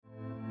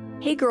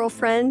Hey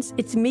girlfriends,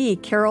 it's me,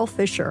 Carol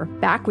Fisher,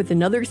 back with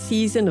another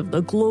season of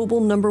the global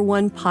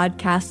 #1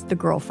 podcast, The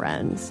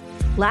Girlfriends.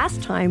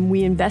 Last time,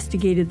 we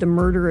investigated the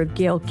murder of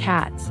Gail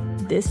Katz.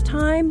 This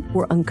time,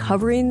 we're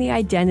uncovering the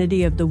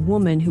identity of the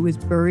woman who was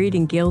buried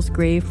in Gail's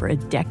grave for a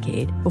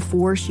decade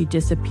before she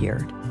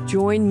disappeared.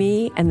 Join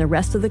me and the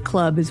rest of the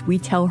club as we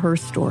tell her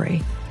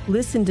story.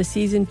 Listen to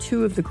Season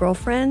 2 of The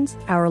Girlfriends,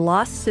 Our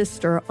Lost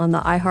Sister on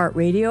the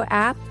iHeartRadio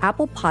app,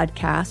 Apple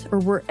Podcasts, or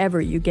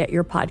wherever you get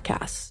your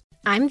podcasts.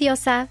 I'm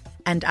Diosa.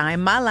 And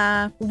I'm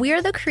Mala.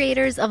 We're the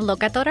creators of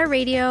Locatora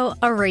Radio,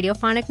 a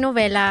radiophonic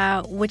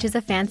novela, which is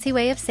a fancy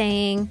way of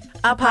saying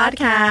a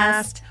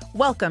podcast.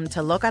 Welcome to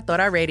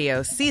Locatora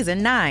Radio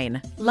Season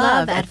 9.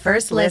 Love at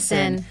First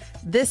Listen.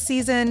 This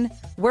season,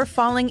 we're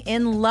falling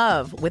in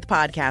love with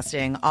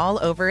podcasting all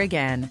over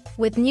again.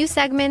 With new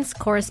segments,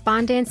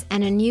 correspondence,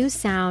 and a new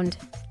sound.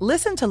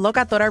 Listen to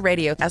Locatora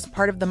Radio as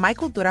part of the My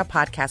Cultura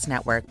Podcast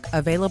Network.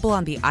 Available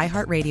on the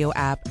iHeartRadio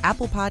app,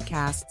 Apple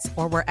Podcasts,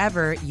 or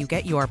wherever you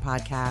get your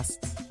podcasts.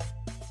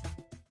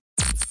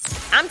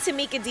 I'm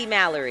Tamika D.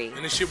 Mallory.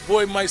 And it's your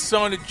boy, my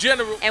son, the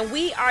General. And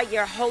we are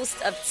your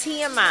hosts of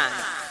TMI.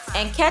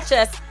 And catch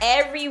us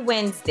every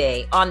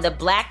Wednesday on the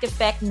Black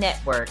Effect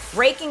Network,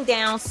 breaking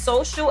down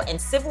social and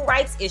civil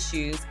rights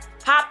issues,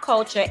 pop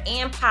culture,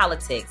 and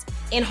politics,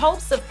 in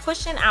hopes of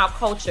pushing our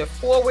culture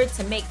forward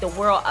to make the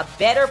world a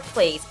better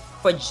place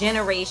for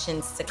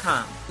generations to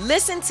come.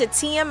 Listen to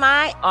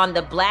TMI on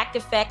the Black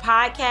Effect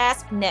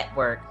Podcast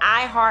Network,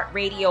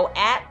 iHeartRadio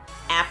app,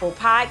 Apple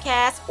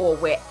Podcasts, or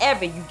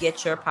wherever you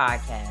get your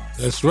podcasts.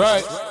 That's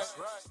right.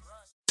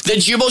 The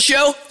Jubal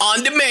Show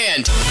on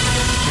demand.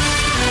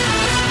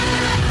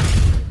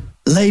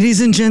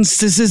 Ladies and gents,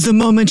 this is the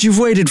moment you've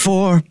waited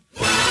for.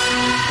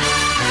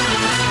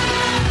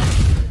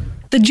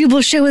 The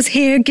Jubal Show is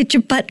here. Get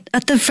your butt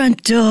at the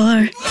front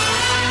door.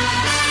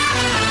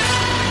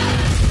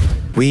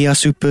 We are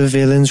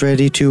supervillains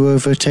ready to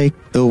overtake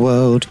the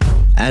world.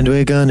 And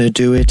we're gonna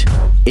do it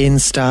in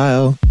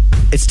style.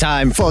 It's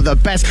time for the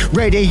best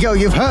radio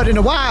you've heard in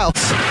a while.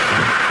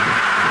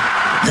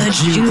 The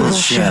Jubal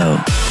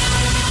Show.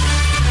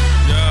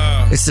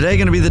 Yeah. Is today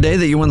going to be the day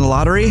that you win the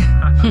lottery?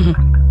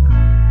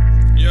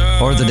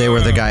 Yeah. Or the day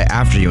where the guy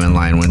after you in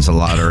line wins the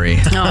lottery?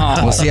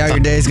 We'll see how your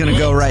day is going to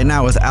go right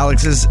now with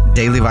Alex's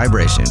Daily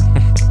Vibration.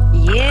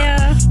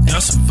 Yeah.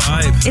 That's a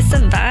vibe. It's a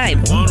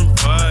vibe.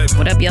 Vibe.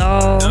 What up,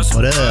 y'all? That's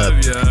What up?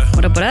 Vibe, yeah.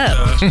 What up, what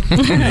up?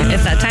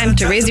 It's that time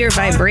to raise your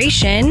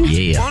vibration.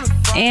 Yeah.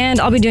 And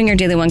I'll be doing your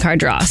daily one card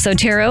draw. So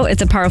tarot,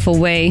 it's a powerful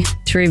way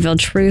to reveal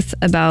truth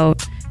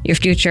about your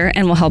future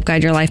and will help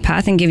guide your life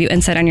path and give you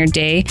insight on your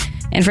day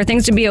and for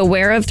things to be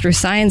aware of through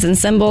signs and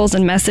symbols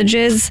and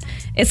messages.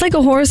 It's like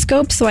a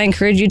horoscope, so I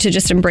encourage you to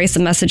just embrace the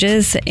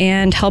messages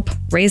and help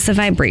raise the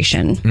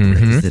vibration.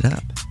 Raise it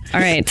up. All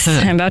right,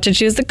 I'm about to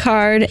choose the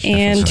card,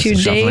 and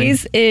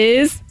today's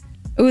is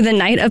the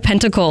Knight of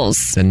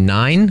Pentacles. The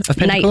Nine of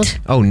Pentacles? Knight.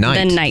 Oh,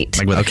 Knight. The Knight.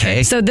 Like with a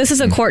K? So this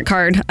is a court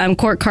card.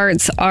 Court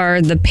cards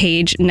are the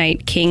Page,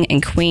 Knight, King,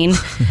 and Queen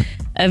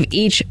of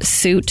each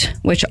suit,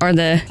 which are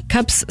the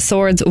Cups,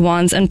 Swords,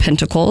 Wands, and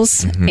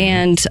Pentacles.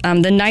 And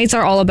the Knights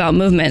are all about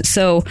movement.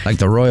 So Like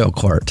the royal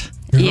court.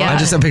 Yeah. I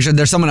just have a picture.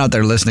 There's someone out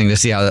there listening to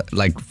see how,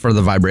 like, for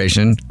the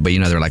vibration. But, you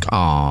know, they're like,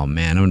 oh,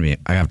 man,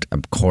 I have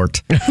to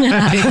court. I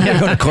gotta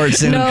go to court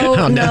soon. No,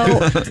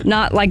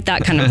 not like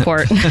that kind of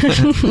court.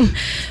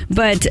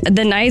 But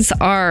the Knights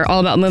are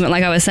all about movement.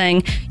 Like I was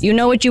saying, you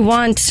know what you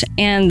want,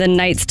 and the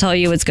Knights tell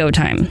you it's go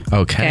time.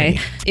 Okay.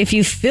 If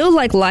you feel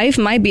like life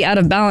might be out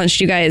of balance,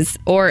 you guys,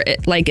 or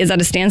like is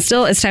at a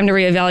standstill, it's time to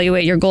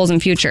reevaluate your goals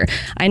and future.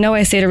 I know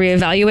I say to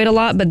reevaluate a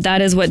lot, but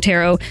that is what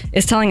tarot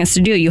is telling us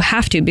to do. You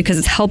have to, because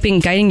it's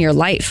helping guiding your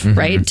life,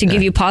 right? To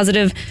give you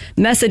positive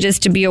messages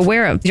to be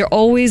aware of. You're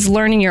always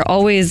learning, you're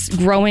always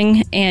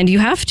growing, and you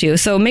have to.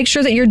 So make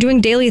sure that you're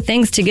doing daily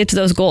things to get to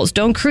those goals.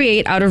 Don't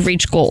create out of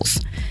reach goals.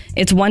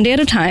 It's one day at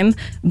a time,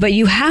 but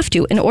you have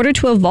to, in order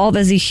to evolve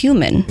as a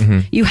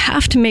human, you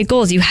have to make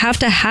goals. You have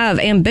to have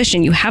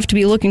ambition. You have to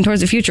be looking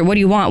towards the future. What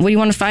do you want? What do you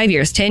want in 5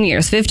 years, 10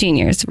 years, 15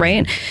 years,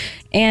 right?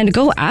 And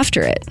go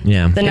after it.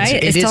 Yeah. The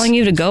Knight is telling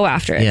you to go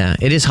after it. Yeah.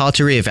 It is hard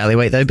to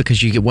reevaluate, though,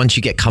 because once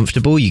you get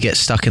comfortable, you get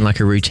stuck in like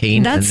a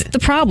routine. That's the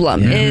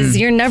problem, is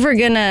you're never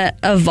going to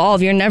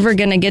evolve. You're never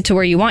going to get to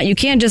where you want. You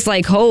can't just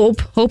like hope.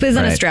 Hope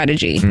isn't a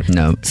strategy.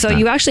 No. So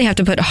you actually have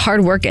to put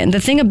hard work in.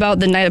 The thing about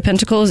the Knight of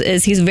Pentacles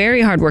is he's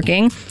very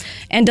hardworking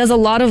and does a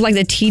lot of like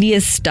the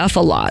tedious stuff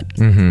a lot,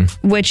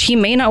 which he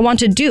may not want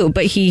to do,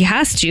 but he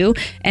has to.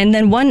 And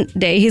then one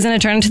day he's going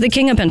to turn into the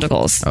King of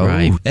Pentacles. Oh.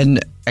 Right.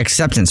 And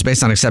acceptance,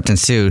 based on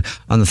acceptance too,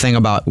 on the thing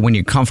about when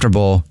you're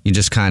comfortable, you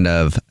just kind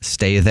of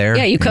stay there.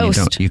 Yeah, you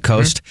coast. You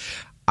coast.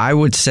 I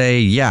would say,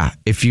 yeah,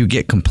 if you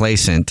get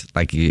complacent,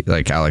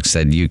 like Alex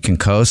said, you can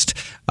coast.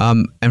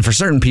 And for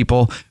certain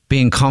people,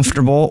 being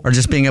comfortable or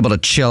just being able to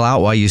chill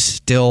out while you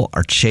still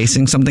are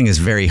chasing something is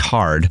very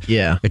hard.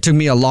 Yeah. It took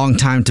me a long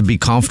time to be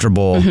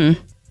comfortable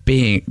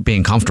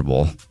being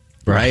comfortable,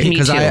 right?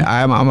 Because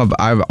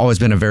I've always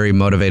been a very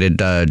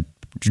motivated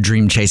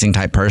dream chasing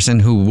type person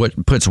who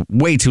puts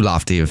way too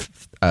lofty of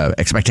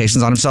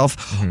expectations on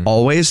himself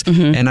always.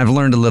 And I've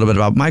learned a little bit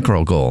about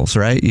micro goals,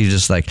 right? You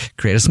just like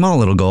create a small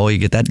little goal, you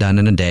get that done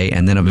in a day,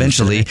 and then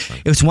eventually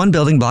it's one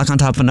building block on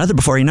top of another.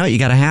 Before you know it, you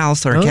got a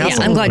house or a castle.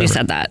 Yeah, I'm glad you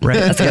said that. Right.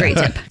 That's a great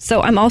tip.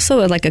 So I'm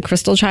also like a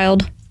crystal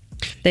child.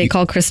 They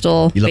call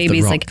crystal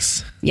babies like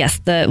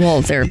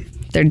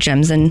they're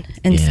gems and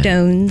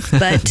stones,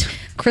 but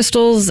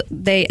crystals,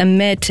 they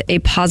emit a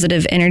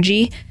positive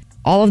energy.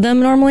 All of them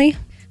normally.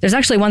 There's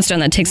actually one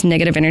stone that takes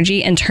negative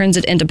energy and turns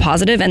it into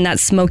positive, and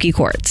that's smoky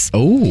quartz.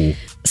 Oh.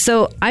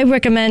 So I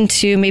recommend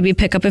to maybe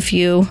pick up a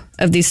few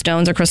of these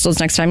stones or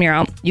crystals next time you're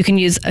out. You can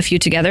use a few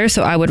together.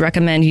 So I would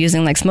recommend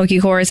using like smoky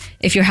quartz.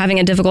 If you're having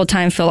a difficult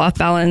time, feel off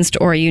balanced,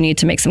 or you need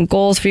to make some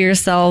goals for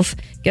yourself,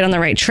 get on the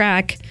right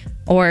track,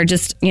 or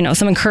just,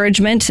 some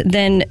encouragement,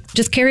 then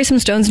just carry some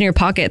stones in your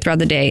pocket throughout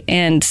the day.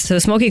 And so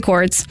smoky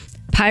quartz,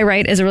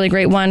 pyrite is a really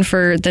great one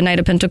for the Knight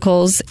of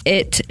Pentacles.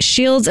 It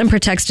shields and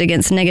protects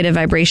against negative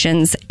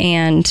vibrations,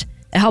 and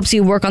it helps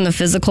you work on the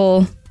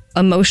physical,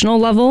 emotional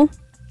level,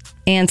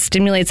 and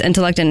stimulates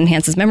intellect and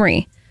enhances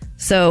memory.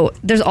 So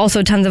there's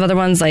also tons of other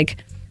ones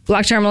like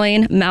black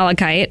tourmaline,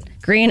 malachite,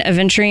 green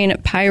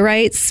aventurine,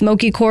 pyrite,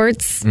 smoky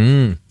quartz,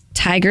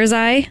 tiger's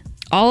eye.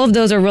 All of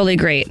those are really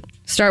great.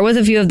 Start with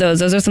a few of those.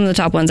 Those are some of the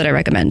top ones that I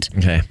recommend.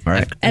 Okay. All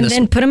right. And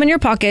then put them in your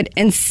pocket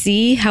and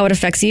see how it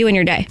affects you in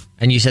your day.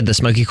 And you said the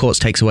smoky quartz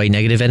takes away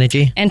negative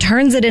energy? And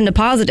turns it into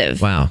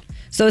positive. Wow.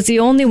 So it's the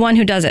only one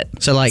who does it.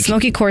 So like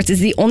smoky quartz is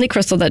the only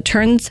crystal that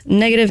turns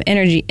negative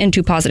energy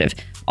into positive.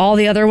 All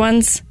the other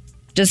ones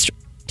just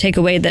take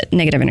away the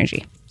negative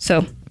energy.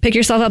 So pick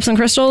yourself up some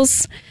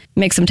crystals,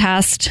 make some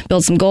tasks,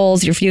 build some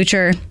goals, your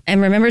future,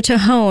 and remember to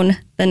hone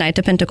the Knight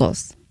of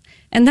Pentacles.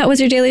 And that was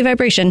your daily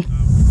vibration.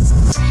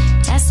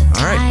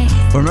 All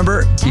right.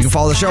 Remember, you can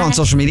follow the show on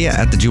social media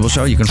at The Jubal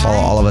Show. You can follow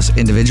all of us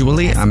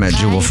individually. I'm at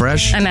Jubal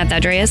Fresh. I'm at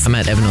Thaddeus. I'm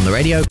at Evan on the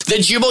radio. The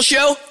Jubal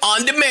Show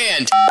on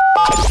demand.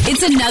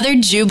 It's another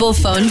Jubal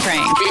phone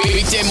prank.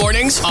 Weekday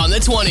mornings on the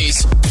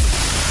 20s.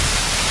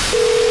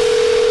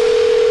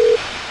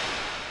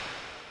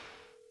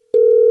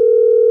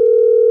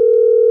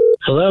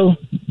 Hello.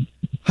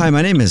 Hi,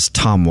 my name is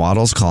Tom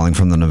Waddles, calling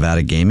from the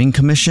Nevada Gaming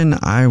Commission.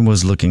 I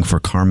was looking for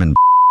Carmen.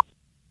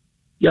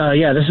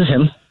 Yeah, this is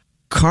him.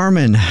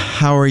 Carmen,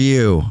 how are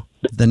you?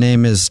 The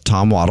name is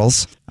Tom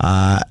Waddles,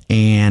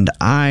 and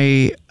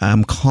I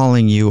am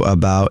calling you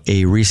about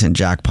a recent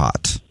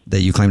jackpot that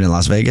you claimed in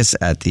Las Vegas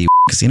at the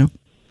casino.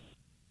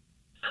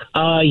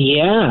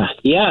 Yeah.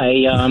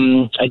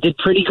 I did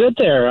pretty good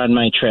there on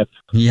my trip.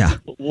 Yeah.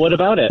 What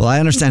about it? Well,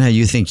 I understand how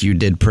you think you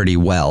did pretty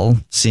well,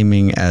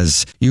 seeming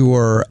as you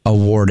were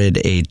awarded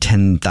a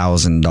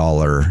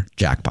 $10,000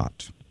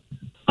 jackpot.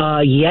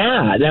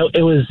 Yeah,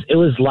 it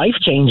was life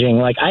changing.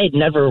 Like, I had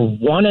never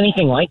won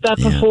anything like that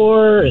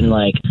before, and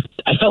like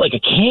I felt like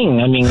a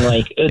king. I mean,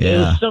 like it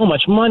was so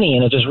much money,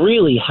 and it just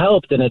really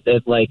helped. And it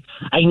like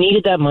I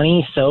needed that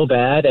money so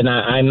bad, and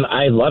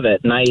I love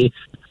it, and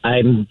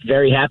I'm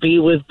very happy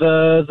with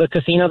the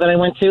casino that I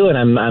went to, and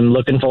I'm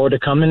looking forward to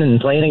coming and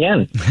playing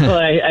again. Well,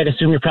 I'd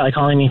assume you're probably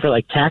calling me for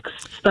like tax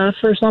stuff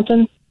or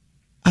something.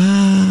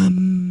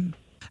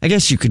 I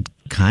guess you could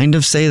kind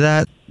of say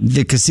that.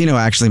 The casino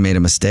actually made a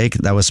mistake.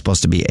 That was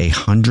supposed to be a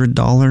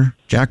 $100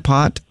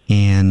 jackpot,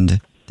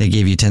 and they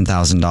gave you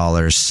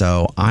 $10,000.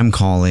 So I'm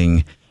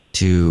calling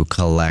to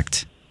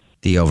collect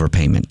the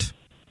overpayment.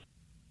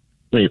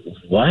 Wait,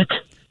 what?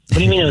 What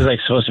do you mean it was like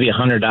supposed to be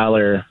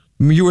 $100?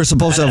 You were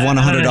supposed to have won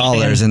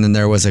 $100, and then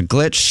there was a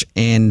glitch,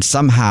 and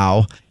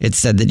somehow it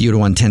said that you'd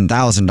won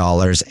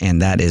 $10,000,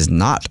 and that is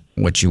not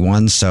what you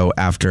won. So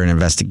after an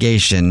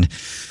investigation,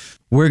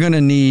 we're going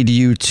to need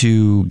you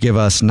to give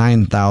us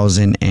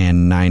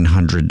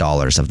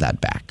 $9,900 of that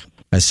back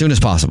as soon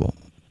as possible.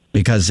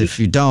 Because if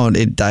you don't,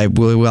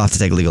 we'll have to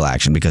take legal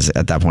action, because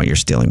at that point you're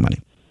stealing money.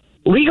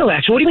 Legal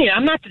action? What do you mean?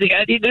 I'm not.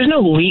 There's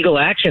no legal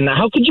action.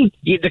 How could you?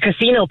 The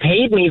casino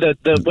paid me what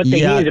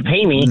they needed to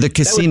pay me. The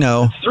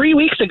casino. That was 3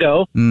 weeks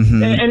ago,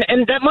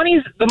 and that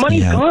money's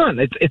gone.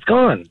 It's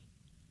gone.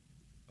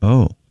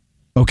 Oh.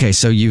 Okay,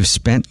 so you've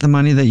spent the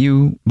money that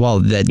you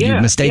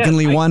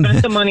mistakenly won? I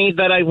spent the money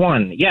that I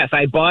won. Yes,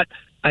 I bought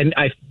an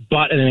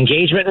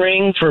engagement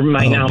ring for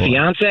my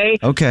fiance.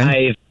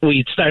 Okay.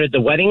 We started the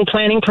wedding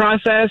planning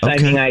process. Okay. I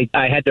mean,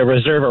 I had to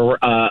reserve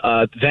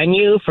a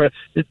venue for.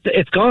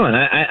 It's gone.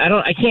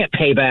 I can't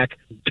pay back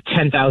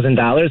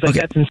 $10,000. Like,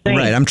 that's insane.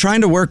 Right. I'm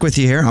trying to work with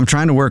you here.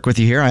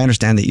 I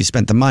understand that you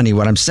spent the money.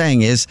 What I'm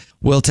saying is,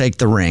 we'll take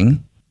the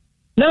ring.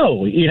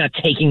 No, you're not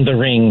taking the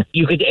ring.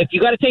 If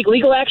you got to take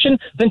legal action,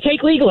 then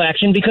take legal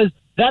action, because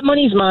that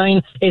money's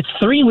mine. It's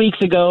 3 weeks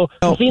ago.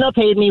 Casino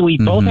paid me. We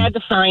both had to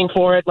sign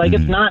for it. Like,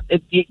 it's not.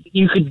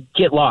 You could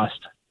get lost.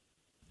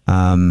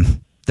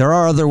 There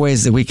are other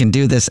ways that we can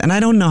do this, and I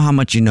don't know how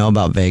much you know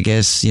about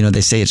Vegas. You know,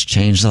 they say it's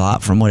changed a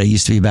lot from what it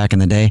used to be back in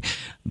the day,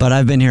 but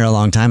I've been here a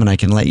long time, and I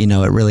can let you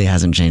know it really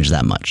hasn't changed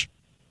that much.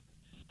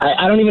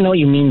 I don't even know what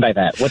you mean by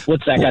that.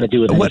 What's that got to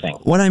do with anything?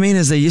 What I mean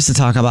is, they used to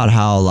talk about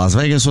how Las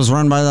Vegas was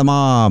run by the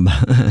mob.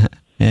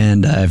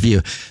 And if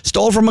you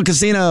stole from a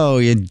casino,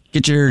 you'd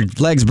get your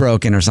legs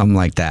broken or something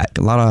like that.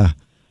 A lot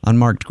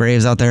unmarked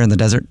graves out there in the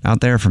desert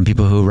out there from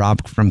people who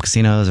robbed from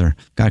casinos or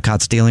got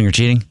caught stealing or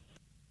cheating?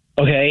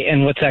 Okay,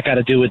 and what's that got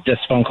to do with this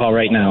phone call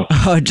right now?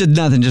 Oh, just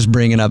nothing. Just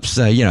bringing up,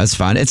 it's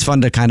fun. It's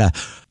fun to kind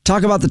of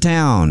talk about the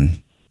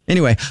town.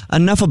 Anyway,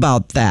 enough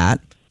about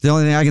that. The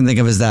only thing I can think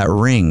of is that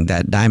ring,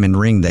 that diamond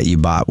ring that you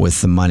bought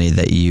with the money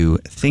that you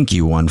think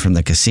you won from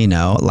the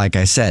casino. Like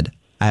I said,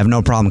 I have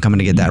no problem coming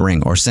to get that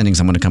ring or sending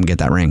someone to come get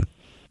that ring,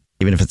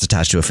 even if it's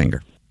attached to a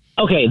finger.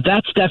 Okay,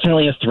 that's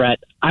definitely a threat.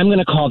 I'm going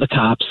to call the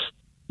cops.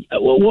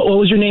 What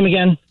was your name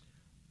again?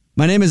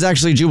 My name is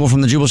actually Jubal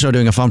from the Jubal Show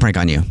doing a phone prank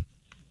on you.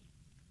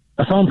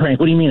 A phone prank?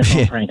 What do you mean a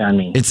phone prank on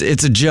me? It's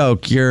a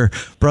joke. Your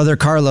brother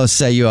Carlos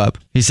set you up.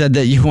 He said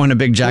that you won a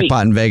big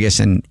jackpot in Vegas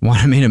and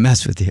wanted me to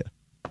mess with you.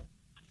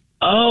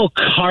 Oh,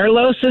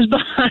 Carlos is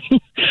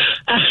behind.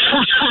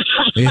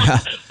 Yeah.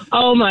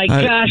 Oh my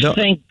gosh!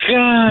 Thank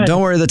God.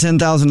 Don't worry. The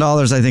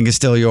 $10,000 I think is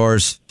still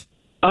yours.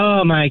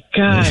 Oh my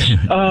gosh!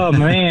 Oh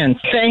man!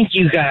 Thank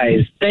you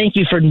guys. Thank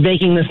you for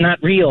making this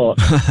not real.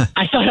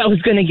 I thought I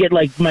was gonna get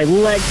like my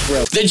legs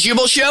broke. The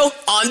Jubal Show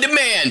on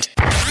demand.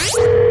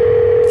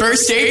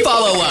 First date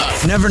follow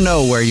up. Never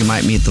know where you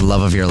might meet the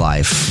love of your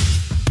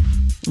life.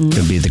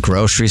 Could be the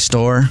grocery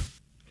store.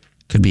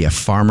 Could be a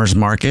farmer's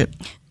market.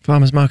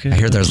 Farmer's market. I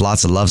hear there's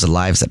lots of loves of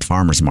lives at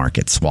farmer's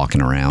markets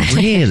walking around.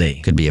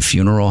 Really? Could be a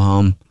funeral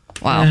home.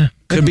 Wow. Yeah.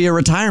 Could be a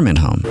retirement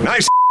home.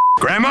 Nice,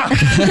 Grandma.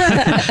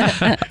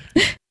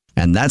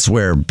 And that's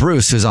where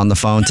Bruce, who's on the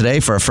phone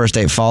today for a first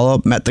date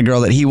follow-up, met the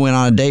girl that he went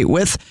on a date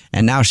with,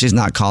 and now she's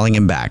not calling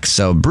him back.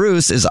 So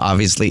Bruce is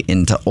obviously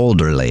into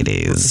older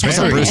ladies. What's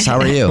up, Bruce? How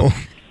are you?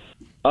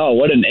 Oh,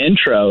 what an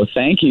intro.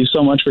 Thank you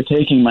so much for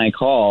taking my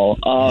call.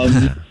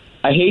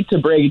 I hate to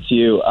break it to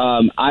you.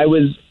 I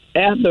was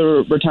at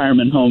the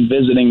retirement home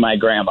visiting my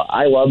grandma.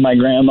 I love my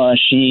grandma.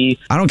 I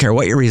don't care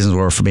what your reasons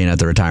were for being at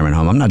the retirement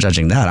home. I'm not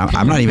judging that.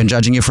 I'm not even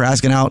judging you for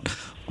asking out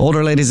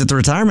older ladies at the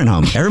retirement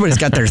home. Everybody's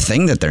got their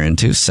thing that they're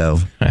into, so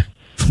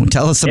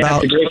tell us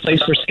about... It's a great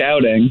place for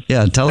scouting.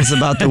 Yeah, tell us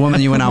about the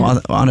woman you went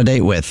out on a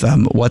date with.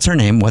 What's her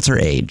name? What's her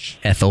age?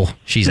 Ethel.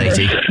 She's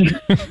 80.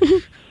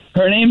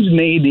 Her name's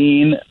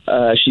Nadine.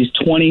 She's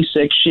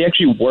 26. She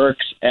actually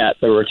works at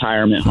the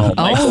retirement home.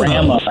 My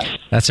grandma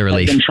that's a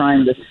relief. has been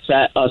trying to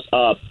set us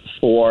up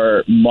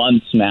for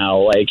months now.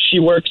 Like, she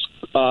works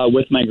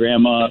with my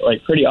grandma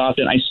like pretty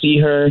often. I see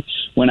her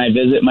when I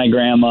visit my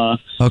grandma.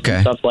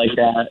 Okay. Stuff like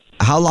that.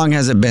 How long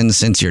has it been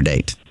since your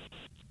date?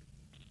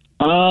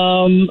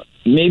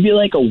 Maybe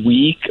like a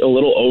week, a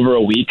little over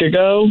a week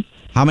ago.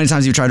 How many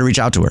times have you tried to reach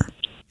out to her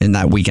in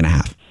that week and a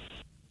half?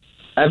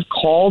 I've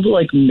called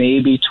like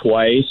maybe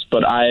twice,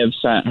 but I have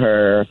sent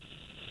her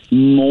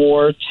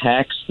more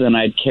texts than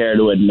I'd care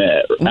to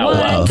admit out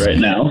loud right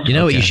now. You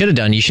know what you should have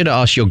done? You should have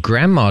asked your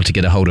grandma to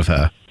get a hold of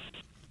her.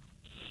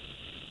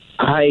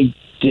 I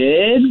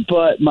did,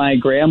 but my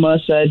grandma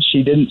said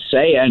she didn't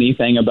say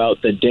anything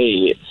about the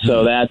date,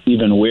 so that's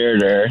even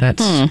weirder.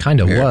 That's kind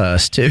of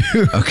worse, too.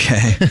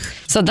 Okay.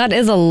 So that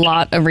is a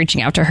lot of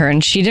reaching out to her,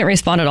 and she didn't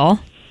respond at all?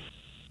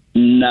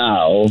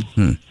 No.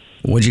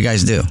 What'd you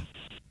guys do?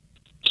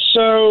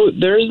 So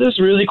there's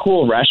this really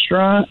cool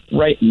restaurant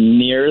right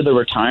near the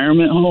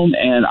retirement home,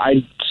 and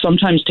I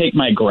sometimes take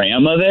my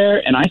grandma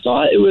there, and I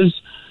thought it was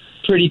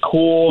pretty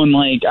cool. And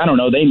like, I don't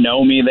know, they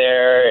know me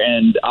there,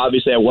 and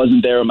obviously I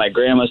wasn't there with my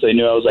grandma, so they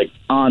knew I was like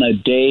on a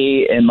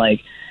date. And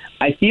like,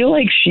 I feel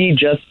like she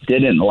just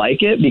didn't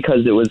like it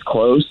because it was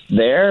close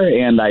there,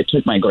 and I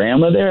took my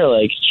grandma there.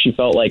 Like, she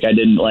felt like I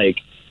didn't like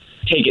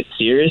take it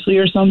seriously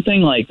or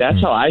something. Like,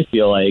 that's how I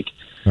feel like.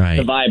 Right.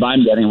 The vibe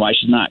I'm getting, why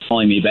she's not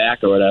calling me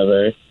back or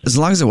whatever. As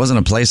long as it wasn't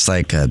a place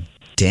like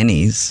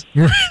Denny's,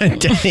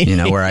 you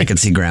know, where I could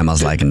see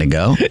grandma's liking to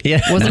go.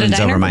 Yeah. Was it a It's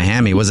diner? over my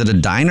hammy. Was it a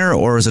diner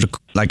or was it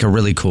like a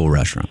really cool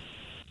restaurant?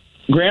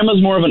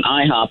 Grandma's more of an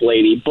IHOP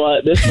lady,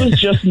 but this was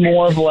just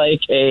more of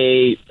like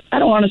I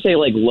don't want to say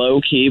like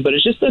low key, but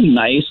it's just a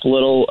nice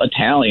little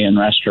Italian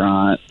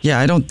restaurant. Yeah,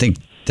 I don't think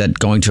that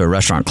going to a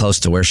restaurant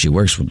close to where she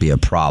works would be a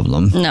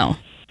problem. No.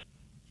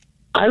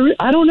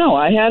 I don't know.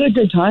 I had a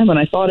good time and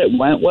I thought it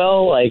went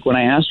well. Like, when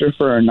I asked her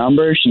for her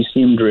number, she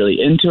seemed really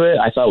into it.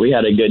 I thought we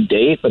had a good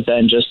date, but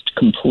then just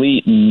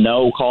complete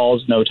no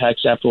calls, no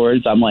text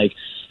afterwards. I'm like,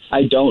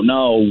 I don't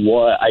know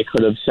what I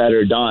could have said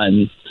or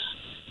done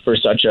for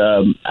such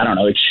a, I don't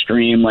know,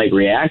 extreme like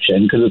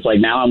reaction. Cause it's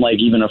like, now I'm like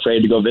even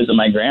afraid to go visit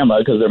my grandma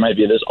because there might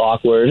be this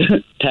awkward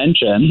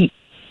tension.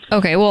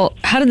 Okay, well,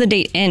 how did the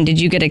date end?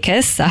 Did you get a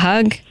kiss, a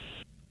hug?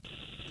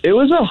 It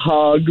was a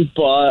hug,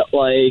 but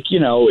like, you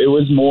know, it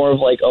was more of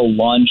like a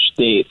lunch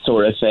date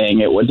sort of thing.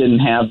 It didn't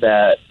have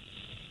that,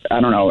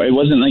 I don't know, it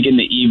wasn't like in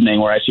the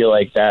evening where I feel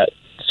like that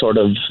sort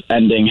of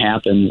ending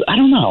happens. I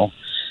don't know.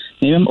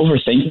 Maybe I'm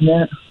overthinking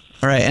that.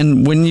 All right.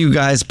 And when you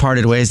guys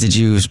parted ways, did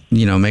you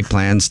make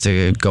plans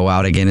to go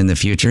out again in the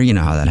future? You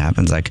know how that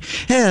happens. Like,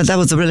 hey, that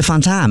was a really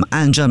fun time.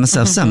 I enjoyed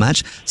myself so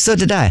much. So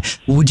did I.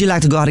 Would you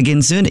like to go out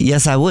again soon?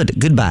 Yes, I would.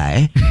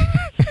 Goodbye.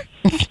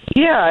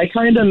 Yeah, I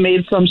kind of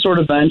made some sort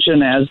of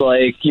mention as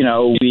like,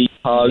 we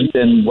hugged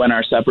and went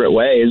our separate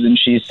ways. And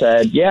she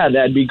said, yeah,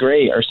 that'd be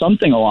great, or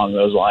something along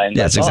those lines.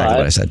 Yeah, that's exactly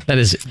what I said. That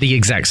is the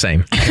exact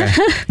same. Okay.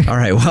 All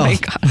right. Well,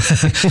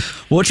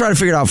 we'll try to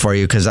figure it out for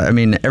you because, I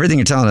mean, everything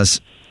you're telling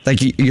us, like,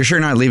 you're sure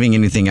not leaving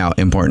anything out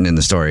important in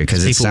the story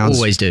because it sounds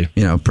always do.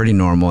 Pretty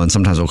normal. And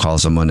sometimes we'll call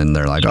someone and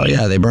they're like, oh,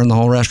 yeah, they burned the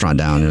whole restaurant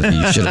down.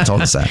 You should have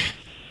told us that.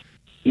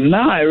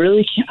 No, I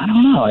really can't. I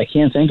don't know. I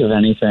can't think of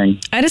anything.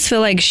 I just feel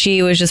like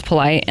she was just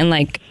polite and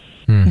like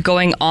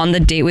going on the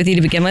date with you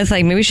to begin with.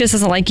 Like maybe she just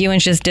doesn't like you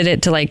and she just did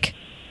it to like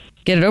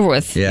get it over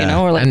with. Yeah.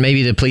 Or like, and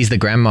maybe to please the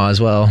grandma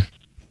as well.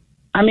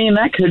 I mean,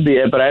 that could be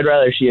it, but I'd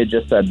rather she had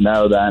just said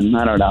no then.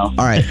 I don't know.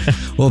 All right.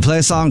 We'll play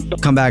a song,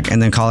 come back,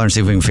 and then call her and see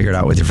if we can figure it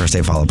out with your first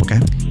date follow-up, okay?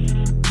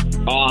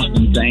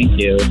 Awesome. Thank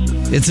you.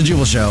 It's the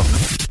Jubal Show.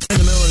 In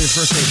the middle of your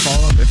first date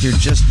follow-up, if you're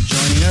just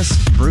joining us,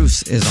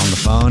 Bruce is on the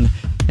phone.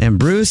 And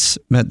Bruce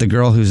met the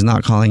girl who's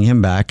not calling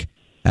him back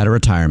at a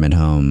retirement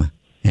home.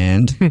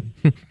 And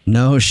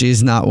no,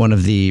 she's not one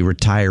of the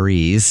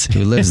retirees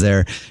who lives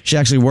there. She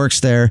actually works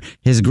there.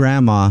 His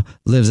grandma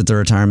lives at the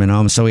retirement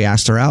home. So he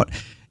asked her out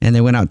and they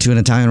went out to an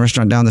Italian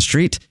restaurant down the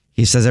street.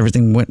 He says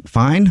everything went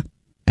fine.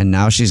 And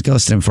now she's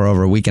ghosted him for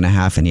over a week and a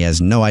half and he has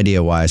no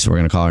idea why. So we're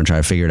going to call her and try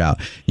to figure it out.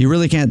 You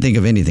really can't think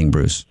of anything,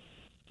 Bruce.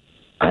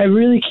 I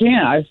really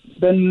can't. I've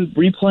been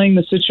replaying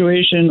the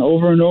situation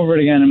over and over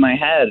again in my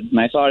head, and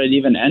I thought it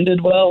even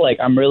ended well. Like,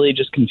 I'm really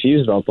just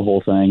confused about the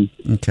whole thing.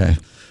 Okay.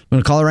 I'm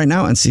going to call her right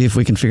now and see if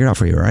we can figure it out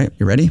for you, all right?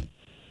 You ready?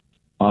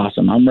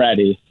 Awesome. I'm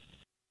ready.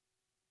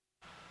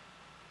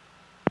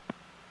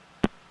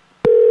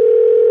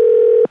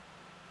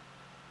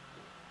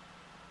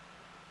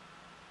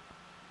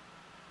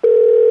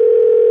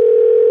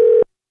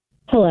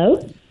 Hello?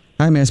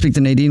 Hi, may I speak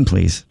to Nadine,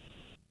 please?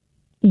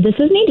 This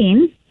is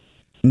Nadine.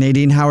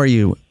 Nadine, how are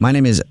you? My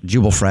name is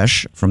Jubal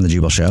Fresh from The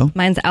Jubal Show.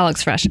 Mine's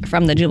Alex Fresh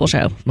from The Jubal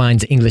Show.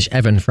 Mine's English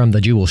Evan from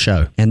The Jubal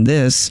Show. And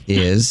this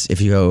is,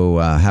 if you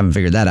haven't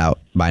figured that out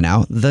by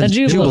now, The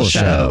Jubal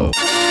Show.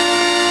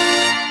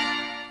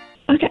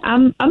 Okay,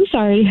 I'm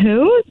sorry,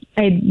 who?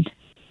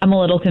 I'm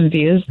a little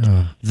confused.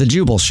 The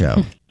Jubal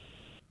Show.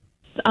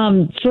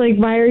 So like,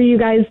 why are you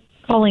guys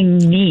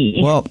calling me?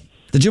 Well,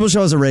 The Jubal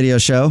Show is a radio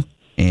show,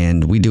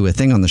 and we do a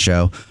thing on the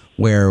show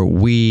where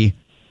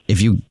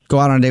if you go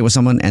out on a date with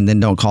someone and then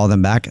don't call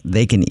them back,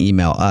 they can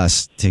email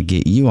us to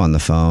get you on the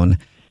phone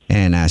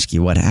and ask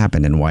you what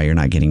happened and why you're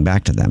not getting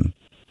back to them.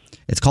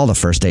 It's called a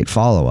first date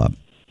follow-up.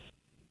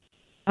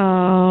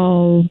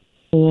 Oh,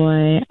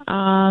 boy.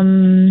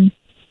 Can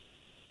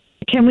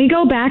we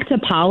go back to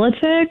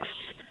politics?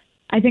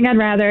 I think I'd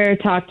rather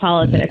talk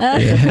politics.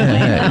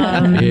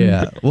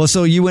 Yeah. Well,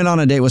 so you went on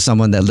a date with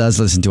someone that does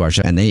listen to our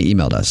show and they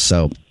emailed us.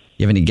 So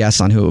you have any guess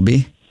on who it would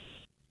be?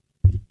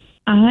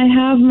 I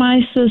have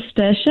my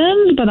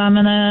suspicions, but I'm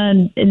going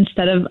to,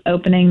 instead of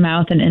opening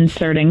mouth and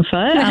inserting foot,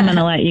 I'm going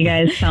to let you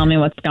guys tell me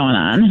what's going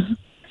on.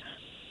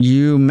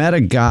 You met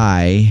a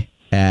guy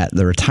at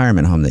the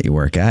retirement home that you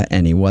work at,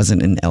 and he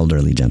wasn't an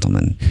elderly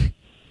gentleman.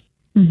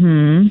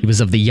 Mm-hmm. He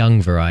was of the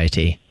young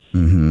variety.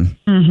 Mm-hmm.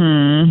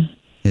 Mm-hmm.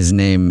 His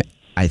name,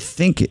 I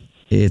think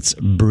it's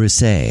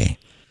Bruce.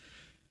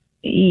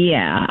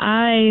 Yeah,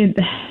 I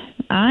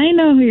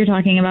know who you're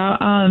talking about.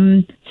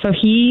 So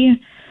he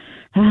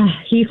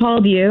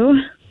called you.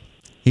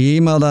 He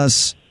emailed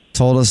us,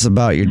 told us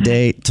about your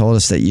date, told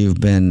us that you've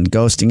been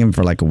ghosting him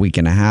for like a week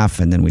and a half,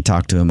 and then we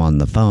talked to him on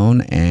the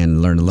phone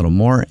and learned a little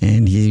more,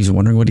 and he's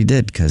wondering what he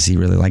did because he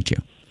really liked you.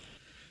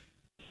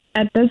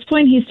 At this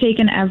point, he's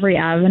taken every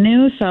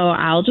avenue, so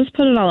I'll just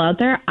put it all out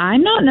there.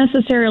 I'm not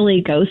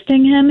necessarily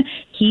ghosting him.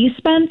 He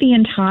spent the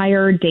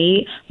entire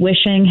date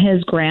wishing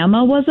his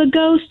grandma was a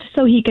ghost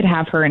so he could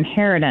have her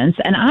inheritance.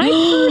 And I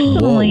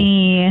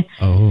personally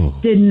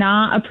did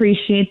not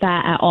appreciate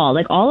that at all.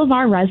 Like, all of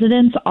our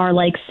residents are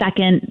like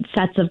second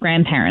sets of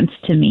grandparents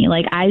to me.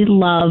 Like, I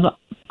love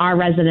our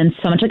residents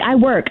so much. Like, I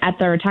work at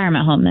the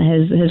retirement home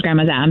that his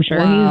grandma's at. I'm sure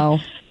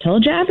he's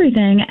told you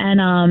everything.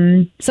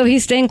 And so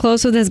he's staying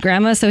close with his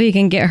grandma so he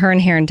can get her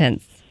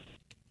inheritance.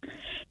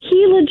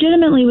 He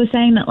legitimately was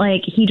saying that,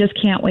 like, he just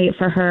can't wait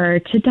for her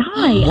to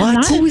die.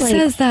 What? Who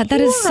says that?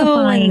 That is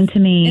so to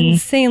me.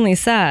 Insanely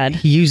sad.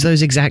 He used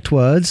those exact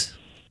words?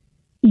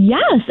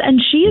 Yes,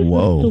 and she is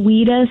the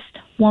sweetest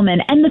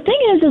woman. And the thing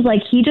is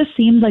like, he just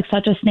seems like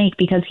such a snake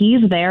because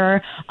he's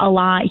there a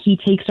lot. He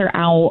takes her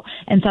out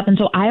and stuff. And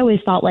so I always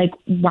thought, like,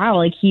 wow,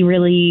 like, he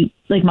really,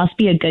 like, must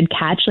be a good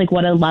catch. Like,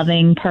 what a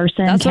loving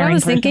person. That's what I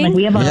was thinking. Like,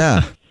 we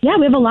have we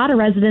have a lot of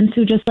residents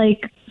who just,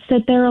 like,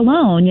 sit there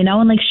alone, you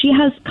know, and like, she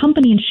has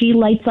company and she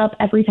lights up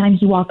every time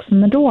he walks in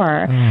the door.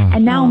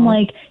 And now I'm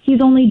like, he's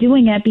only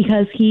doing it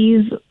because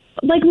he's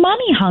like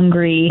money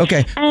hungry.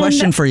 Okay.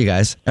 Question for you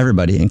guys,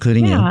 everybody,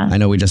 including you. I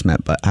know we just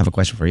met, but I have a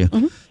question for you.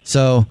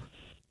 So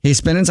he's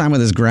spending time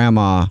with his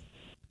grandma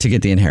to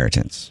get the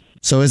inheritance.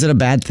 So is it a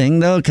bad thing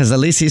though? Because at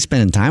least he's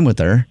spending time with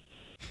her.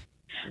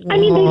 I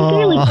mean, they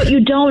say, like, what you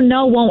don't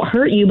know won't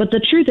hurt you, but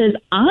the truth is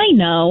I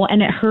know,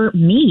 and it hurt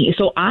me.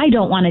 So I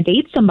don't want to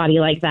date somebody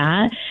like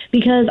that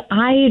because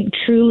I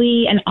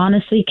truly and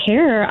honestly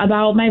care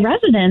about my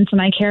residents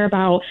and I care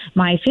about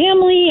my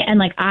family. And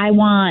like,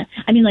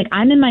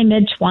 I'm in my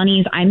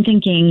mid-20s. I'm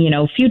thinking,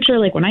 future,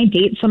 like when I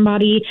date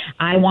somebody,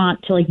 I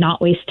want to like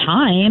not waste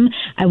time.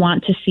 I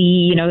want to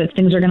see, if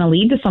things are going to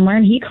lead to somewhere.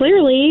 And he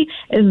clearly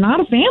is not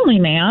a family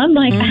man.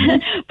 Like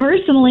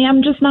personally,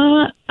 I'm just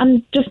not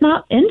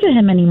into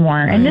him anymore.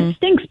 And it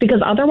stinks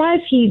because otherwise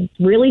he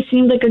really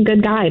seemed like a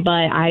good guy, but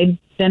I've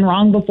been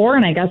wrong before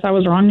and I guess I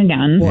was wrong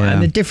again. Well,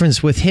 and the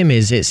difference with him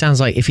is it sounds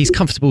like if he's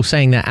comfortable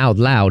saying that out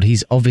loud,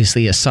 he's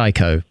obviously a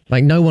psycho.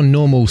 Like no one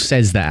normal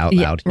says that out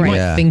loud. You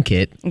might think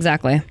it.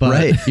 Exactly.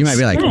 But You might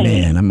be like,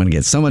 man, I'm going to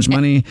get so much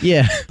money.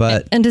 Yeah.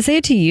 But and to say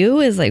it to you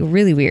is like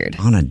really weird.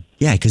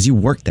 Because you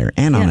work there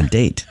and on a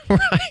date.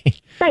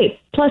 Right.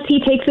 Plus, he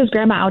takes his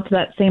grandma out to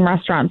that same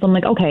restaurant. So I'm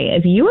like, okay,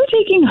 if you are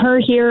taking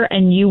her here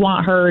and you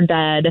want her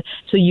dead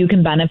so you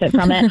can benefit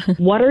from it,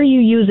 what are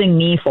you using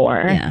me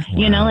for? Yeah.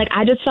 Like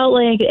I just felt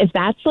like if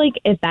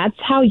that's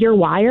how you're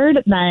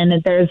wired,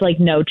 then there's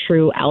like no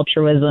true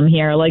altruism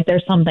here. Like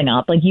there's something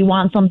up. Like you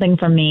want something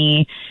from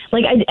me.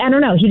 Like I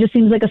don't know. He just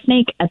seems like a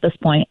snake at this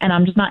point, and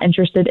I'm just not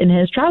interested in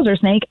his trouser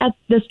snake at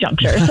this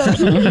juncture.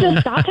 So he can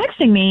just stop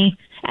texting me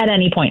at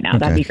any point now.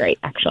 That'd be great,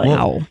 actually.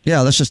 Well,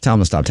 yeah, let's just tell him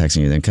to stop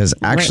texting you then, because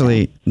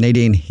actually,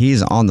 Nadine,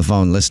 he's on the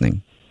phone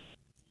listening.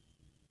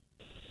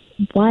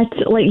 What?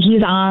 Like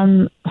he's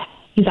on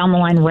the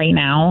line right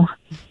now?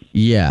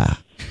 Yeah.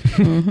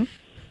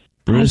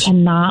 Bruce, I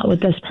cannot with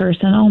this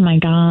person. Oh my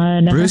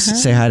God.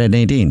 Bruce, say hi to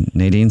Nadine.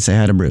 Nadine, say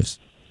hi to Bruce.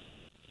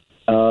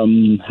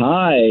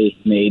 Hi,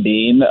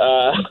 Nadine.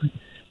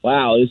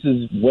 Wow, this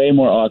is way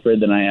more awkward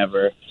than I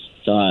ever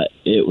thought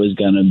it was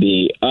going to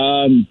be.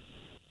 Those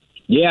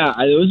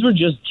were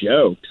just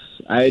jokes.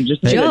 I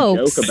just made a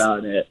joke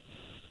about it.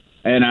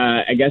 And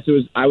I guess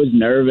I was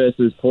nervous,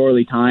 it was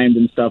poorly timed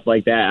and stuff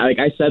like that. Like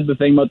I said the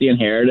thing about the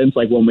inheritance,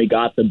 like when we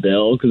got the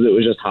bill, because it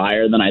was just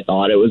higher than I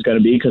thought it was going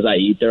to be because I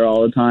eat there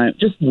all the time.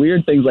 Just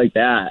weird things like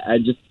that.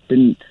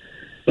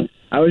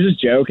 I was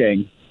just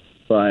joking.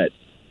 But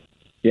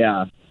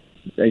yeah,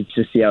 I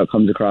just see how it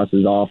comes across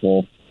as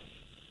awful.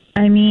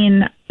 I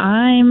mean,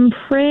 I'm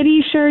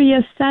pretty sure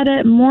you said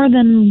it more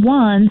than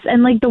once.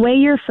 And like the way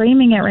you're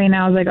framing it right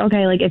now is like,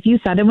 okay, like if you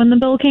said it when the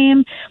bill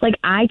came, like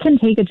I can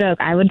take a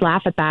joke. I would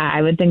laugh at that.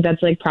 I would think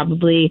that's like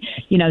probably,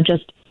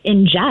 just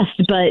in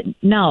jest. But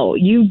no,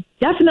 you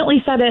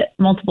definitely said it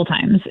multiple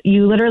times.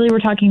 You literally were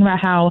talking about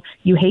how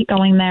you hate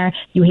going there.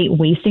 You hate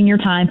wasting your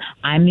time.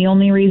 I'm the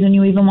only reason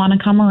you even want to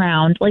come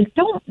around. Like,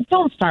 don't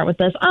start with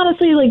this.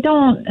 Honestly, like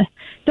don't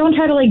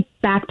try to like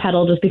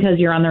backpedal just because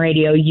you're on the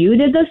radio. You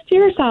did this to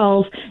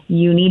yourself.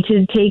 You need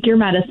to take your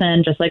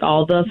medicine just like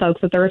all the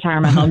folks at the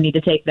retirement home need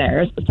to take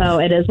theirs. So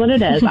it is what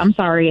it is. I'm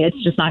sorry.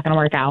 It's just not going to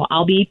work out.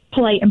 I'll be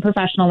polite and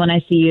professional when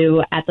I see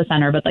you at the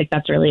center, but like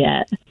that's really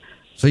it.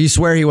 So you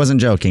swear he wasn't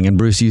joking, and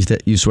Bruce,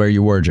 you swear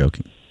you were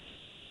joking.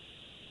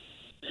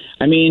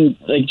 I mean,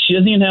 like, she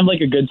doesn't even have,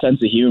 like, a good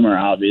sense of humor,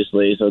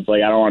 obviously, so it's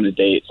like, I don't want to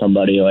date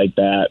somebody like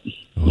that,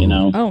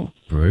 Oh.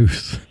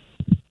 Bruce.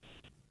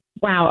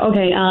 Wow,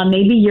 okay,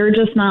 maybe you're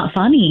just not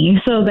funny,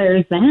 so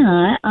there's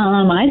that.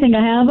 I think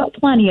I have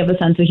plenty of a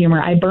sense of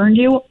humor. I burned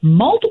you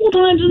multiple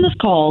times in this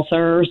call,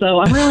 sir,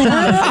 so I'm really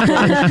not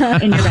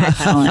interested in your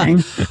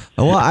backpedaling.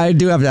 Well, I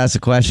do have to ask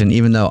a question,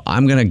 even though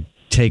I'm going to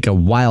take a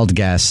wild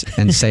guess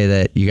and say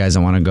that you guys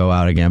don't want to go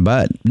out again.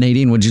 But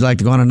Nadine, would you like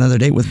to go on another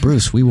date with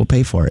Bruce? We will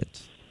pay for it.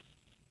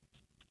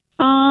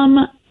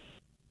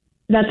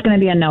 That's going to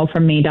be a no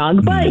from me,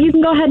 dog. But you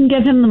can go ahead and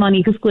give him the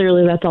money because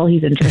clearly that's all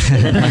he's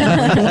interested in.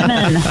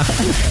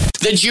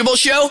 The Jubal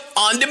Show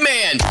on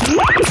demand.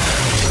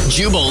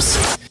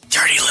 Jubal's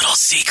dirty little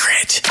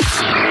secret.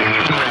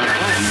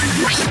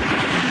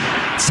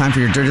 It's time for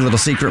your dirty little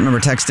secret.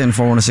 Remember, text in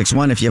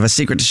 41061. If you have a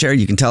secret to share,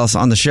 you can tell us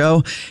on the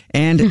show.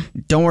 And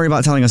don't worry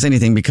about telling us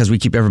anything because we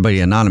keep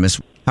everybody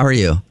anonymous. How are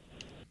you?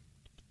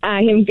 I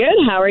am good.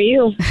 How are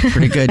you?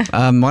 Pretty good.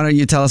 Why don't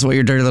you tell us what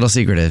your dirty little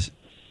secret is?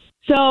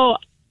 So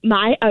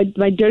my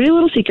dirty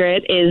little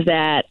secret is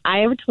that I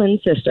have a twin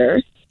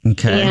sister.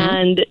 Okay.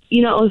 And,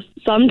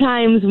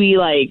 sometimes we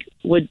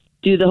would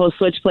do the whole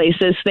switch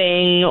places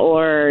thing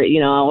or,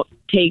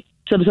 take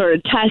some sort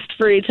of test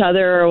for each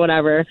other or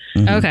whatever.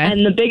 Mm-hmm. Okay.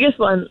 And the biggest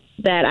one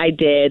that I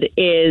did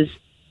is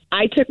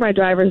I took my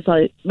driver's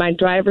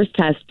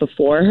test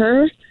before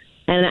her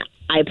and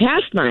I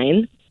passed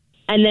mine.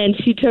 And then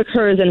she took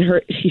hers and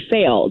she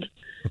failed.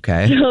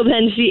 Okay. So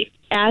then she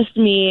asked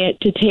me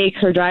to take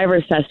her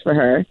driver's test for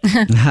her.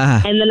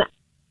 and then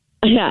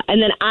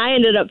I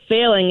ended up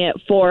failing it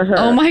for her.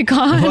 Oh my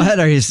God. What?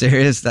 Are you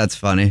serious? That's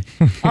funny.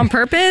 On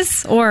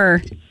purpose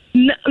or?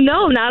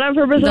 No, not on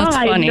purpose at all.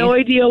 I had no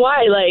idea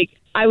why.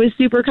 I was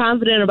super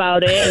confident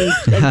about it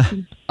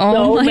and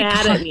so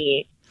mad at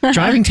me.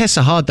 Driving tests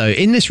are hard, though.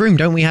 In this room,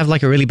 don't we have a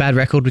really bad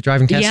record with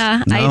driving tests?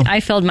 Yeah, No. I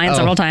failed mine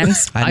several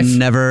times.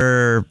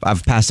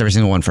 I've passed every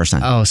single one first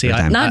time. Oh, see,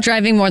 Not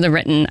driving more than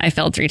written. I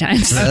failed 3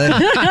 times. Really?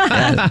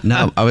 Yeah,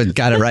 no, I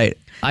got it right.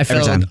 I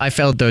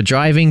failed the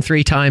driving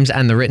 3 times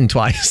and the written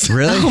twice.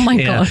 Really? Oh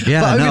my God.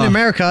 Yeah, but over no. in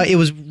America, it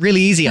was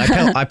really easy.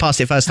 I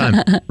passed it first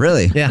time.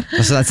 Really? Yeah.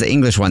 So that's the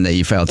English one that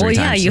you failed 3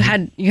 times. you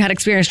had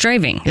experience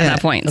driving at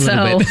that point.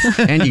 So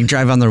And you can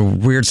drive on the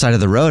weird side of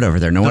the road over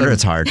there. No wonder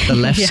it's hard. The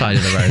left side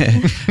of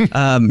the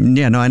road.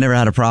 Yeah, no, I never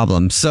had a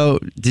problem. So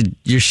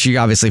she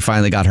obviously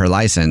finally got her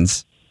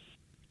license.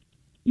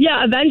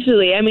 Yeah,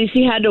 eventually. I mean,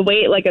 she had to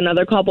wait like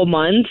another couple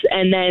months,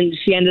 and then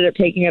she ended up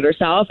taking it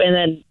herself, and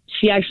then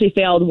she actually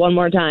failed one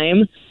more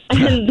time.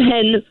 And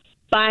then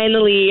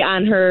finally,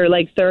 on her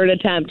like 3rd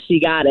attempt, she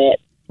got it.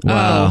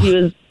 Wow. She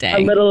was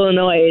a little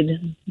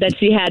annoyed that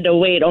she had to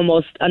wait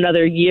almost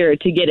another year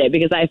to get it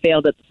because I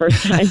failed it the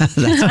first time.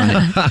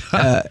 That's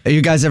funny.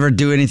 You guys ever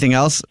do anything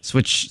else?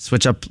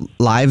 Switch up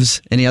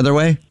lives any other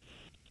way?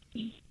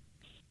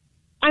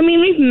 I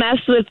mean, we've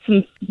messed with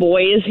some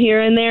boys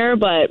here and there,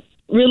 but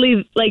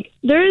really, like,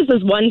 there is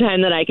this one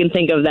time that I can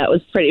think of that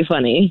was pretty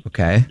funny.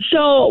 Okay.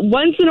 So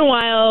once in a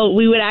while,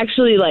 we would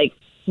actually, like,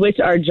 switch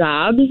our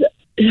jobs.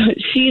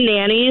 She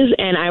nannies,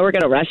 and I work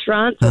at a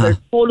restaurant, so they're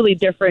totally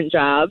different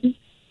jobs.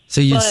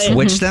 So you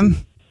switch them?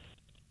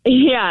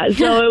 Yeah,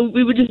 so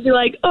we would just be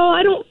like, oh,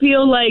 I don't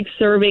feel like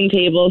serving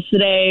tables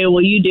today.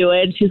 Will you do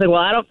it? She's like, well,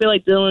 I don't feel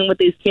like dealing with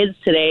these kids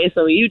today,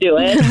 so will you do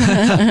it?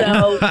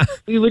 So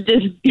we would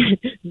just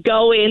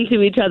go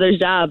into each other's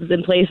jobs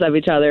in place of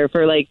each other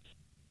for, like,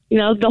 you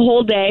know, the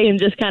whole day and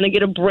just kind of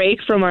get a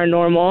break from our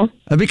normal.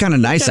 That'd be kind of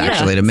nice,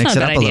 actually, to mix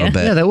it up a little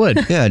bit. Yeah, that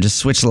would. Yeah, just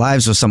switch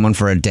lives with someone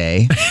for a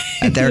day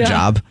at their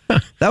job.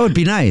 That would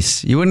be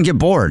nice. You wouldn't get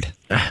bored.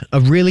 A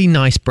really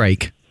nice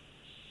break.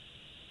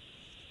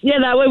 Yeah,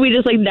 that way we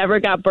just like never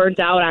got burnt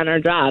out on our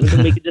jobs,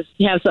 and we could just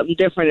have something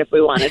different if we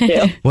wanted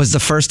to. Was the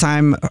first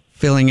time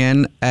filling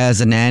in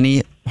as a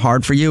nanny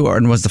hard for you, or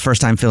was the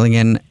first time filling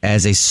in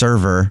as a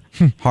server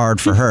hard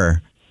for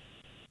her?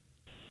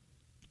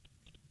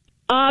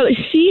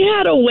 She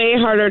had a way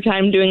harder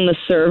time doing the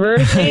server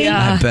thing.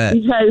 I bet.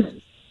 Because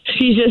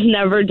she's just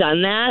never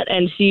done that,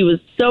 and she was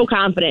so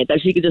confident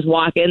that she could just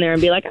walk in there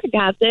and be like, I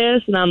got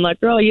this. And I'm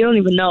like, girl, you don't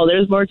even know.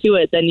 There's more to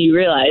it than you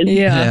realize.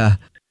 Yeah.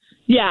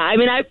 Yeah, I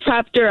mean, I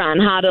prepped her on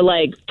how to,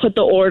 like, put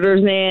the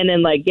orders in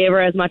and, like, gave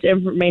her as much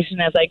information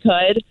as I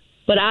could.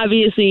 But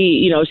obviously,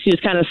 you know, she was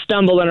kind of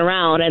stumbling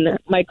around, and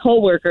my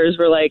coworkers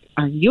were like,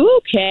 are you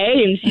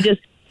okay? And she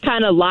just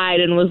kind of lied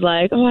and was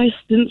like, oh, I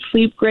didn't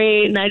sleep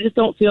great, and I just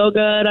don't feel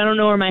good. I don't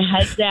know where my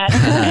head's at.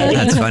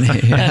 That's funny.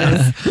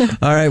 Yeah.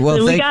 All right, well,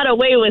 So we got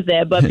away with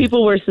it, but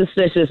people were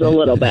suspicious a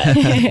little bit.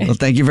 Well,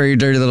 thank you for your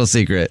dirty little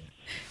secret.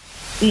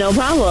 No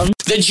problem.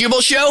 The Jubal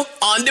Show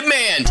on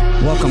demand.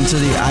 Welcome to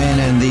the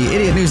INN, the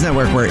Idiot News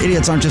Network, where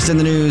idiots aren't just in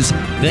the news,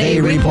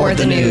 they report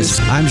the news.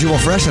 I'm Jubal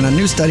Fresh, and a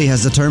new study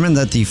has determined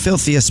that the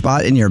filthiest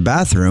spot in your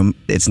bathroom,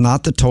 it's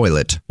not the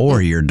toilet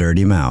or your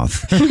dirty mouth.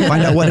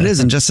 Find out what it is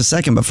in just a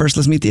second, but first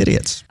let's meet the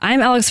idiots. I'm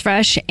Alex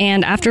Fresh,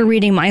 and after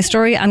reading my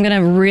story, I'm going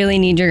to really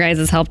need your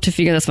guys' help to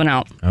figure this one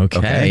out.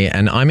 Okay.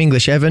 And I'm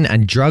English Evan,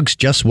 and drugs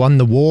just won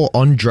the war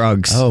on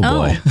drugs. Oh,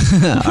 boy.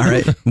 All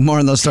right. More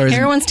on those stories.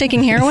 Heroin's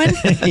taking heroin?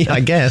 Yeah, I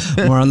guess.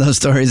 More on those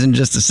stories in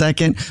just a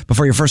second.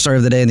 Before your first story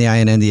of the day in the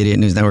INN, the Idiot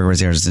News Network, where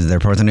they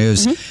report the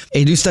news.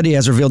 A new study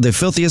has revealed the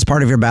filthiest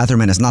part of your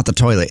bathroom, and it's not the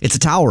toilet. It's a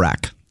towel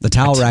rack. The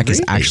towel rack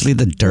is actually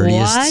the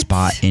dirtiest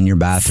spot in your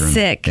bathroom.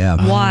 Sick.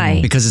 Yeah. Why?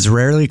 Because it's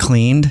rarely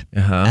cleaned,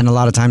 and a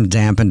lot of times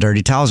damp and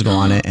dirty towels go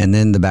on it, and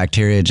then the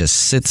bacteria just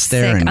sits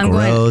there and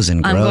grows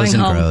and grows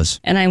and grows.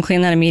 And I'm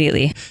cleaning that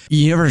immediately.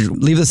 You ever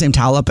leave the same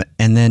towel up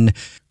and then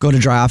go to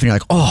dry off, and you're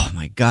like, oh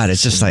my God,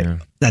 it's just like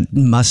that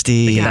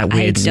musty, that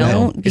weird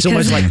smell. It's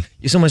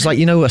almost like,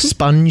 you know, a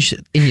sponge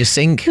in your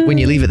sink. When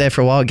you leave it there for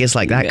a while, it gets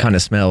like that kind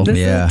of smell. This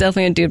is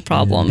definitely a dude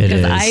problem. It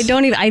Because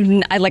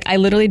is. I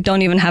literally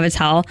don't even have a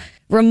towel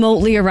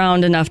remotely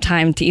around enough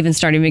time to even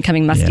start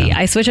becoming musty. Yeah.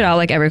 I switch it out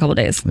like every couple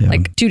days,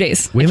 like 2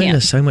 days. Women are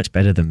so much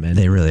better than men.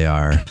 They really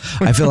are.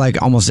 I feel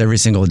like almost every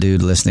single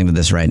dude listening to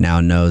this right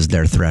now knows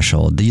their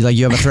threshold.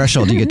 You have a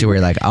threshold you get to where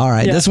you're like, all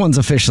right, this one's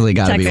officially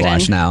got to be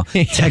washed now.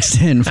 Text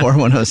in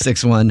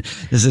 41061.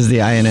 This is the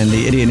INN,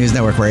 the Idiot News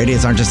Network, where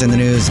idiots aren't just in the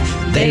news,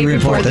 they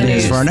report the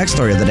news. For our next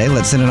story of the day,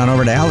 let's send it on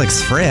over to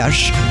Alex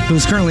Fresh,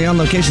 who's currently on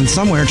location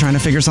somewhere trying to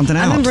figure something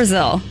out. I'm in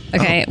Brazil,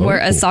 where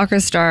a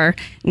soccer star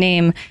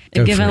named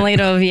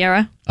Givanildo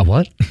Vieira. A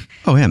what?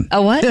 Oh, him.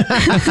 A what?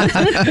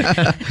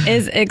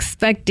 is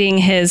expecting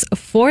his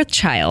 4th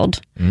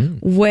child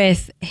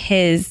with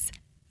his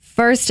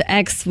first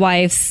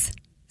ex-wife's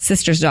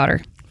sister's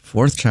daughter.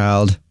 4th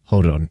child.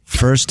 Hold on.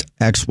 First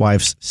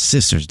ex-wife's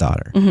sister's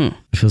daughter. It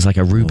feels like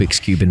a Rubik's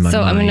Cube in my mind.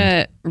 So I'm going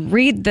to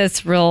read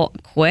this real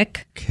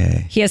quick.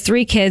 Okay. He has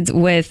 3 kids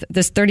with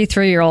this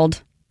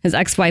 33-year-old, his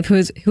ex-wife,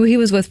 who he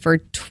was with for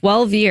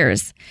 12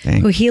 years,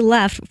 who he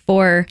left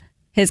for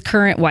his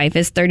current wife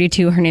is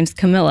 32. Her name's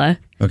Camilla.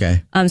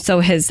 Okay. So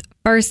his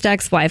first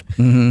ex-wife,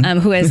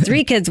 who has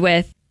 3 kids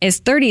with, is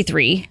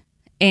 33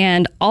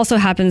 and also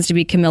happens to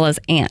be Camilla's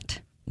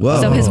aunt. Whoa.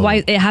 So his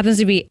wife, it happens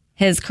to be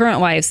his current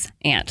wife's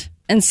aunt.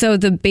 And so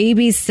the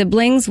baby's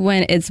siblings,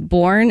 when it's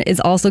born, is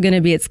also going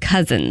to be its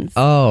cousins.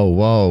 Oh,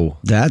 whoa.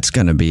 That's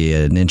going to be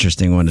an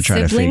interesting one to try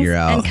to figure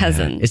out. And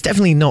cousins. It's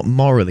definitely not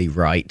morally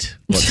right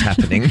what's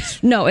happening.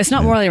 No, it's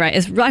not morally right.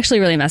 It's actually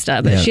really messed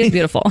up, but she is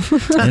beautiful. I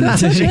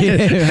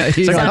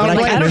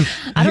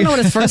don't know what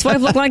his first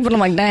wife looked like, but I'm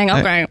like, dang,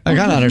 okay. I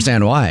gotta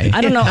understand why.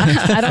 I don't know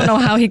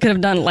how he could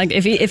have done, like,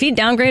 if he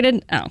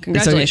downgraded,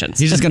 congratulations.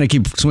 So he's just gonna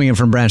keep swinging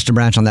from branch to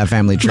branch on that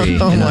family tree.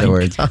 In other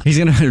words, he's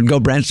gonna go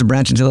branch to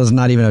branch until there's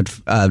not even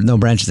no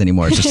branches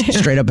anymore. It's just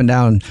straight up and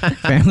down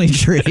family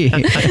tree.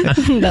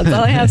 That's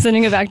all I have.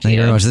 Sending it back to Thank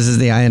you very much. This is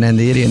the INN,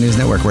 the Idiot News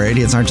Network, where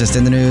idiots aren't just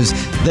in the news,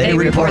 they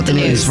report the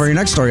news. For your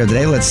next story of the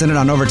day, let's send it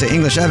on over to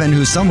English Evan,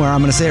 who's somewhere. I'm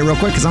going to say it real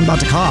quick because I'm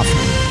about to cough.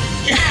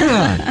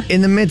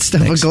 In the midst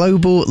of a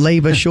global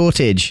labor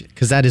shortage,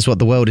 because that is what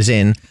the world is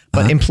in,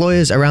 but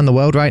employers around the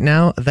world right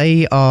now,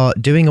 they are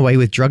doing away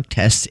with drug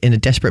tests in a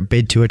desperate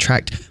bid to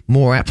attract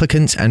more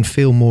applicants and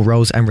fill more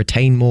roles and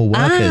retain more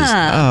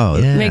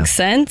workers. Makes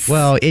sense.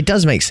 Well, it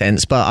does make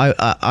sense, but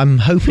I'm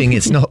hoping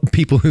it's not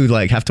people who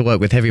have to work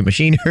with heavy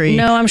machinery.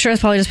 No, I'm sure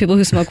it's probably just people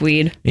who smoke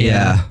weed.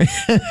 Yeah.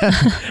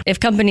 If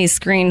companies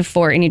screen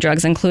for any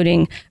drugs,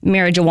 including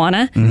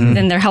marijuana,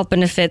 then their health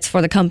benefits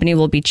for the company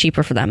will be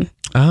cheaper for them.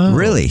 Oh,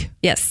 really?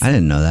 Yes. I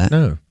didn't know that.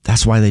 No.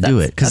 That's why they do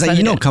it. Because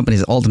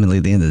companies ultimately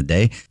at the end of the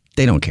day,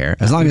 they don't care.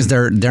 As long as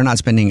they're not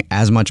spending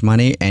as much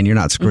money and you're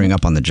not screwing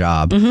up on the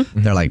job,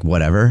 they're like,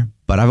 whatever.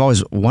 But I've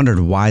always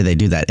wondered why they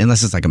do that,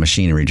 unless it's like a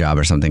machinery job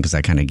or something, because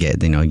I kind of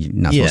get, you're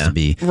not supposed to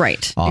be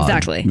right,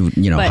 exactly,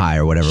 but high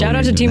or whatever. Shout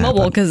out to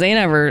T-Mobile because they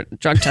never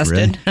drug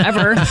tested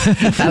ever.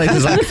 Alex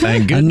is like,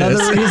 thank goodness.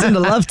 Another reason to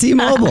love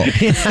T-Mobile.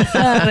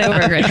 They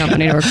were a great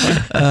company to work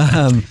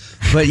for.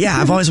 But yeah,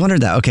 I've always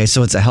wondered that. Okay,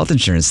 so it's a health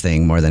insurance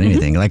thing more than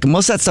anything. Like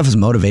most of that stuff is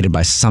motivated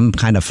by some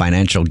kind of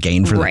financial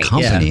gain for the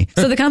company.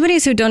 Yeah. So the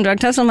companies who don't drug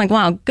test, I'm like,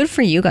 wow, good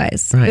for you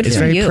guys. Right. Good It's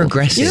for very you.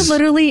 progressive. You're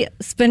literally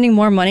spending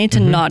more money to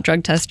not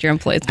drug test your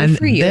employees. Good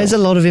for you. There's a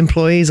lot of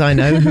employees I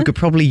know who could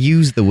probably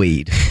use the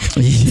weed.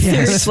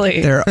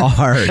 Seriously. There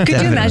are.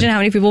 Could you imagine how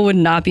many people would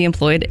not be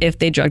employed if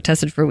they drug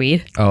tested for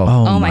weed?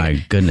 Oh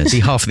my goodness. Be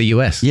half of the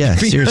US. Yeah,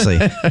 seriously.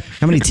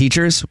 How many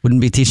teachers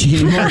wouldn't be teaching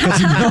anymore?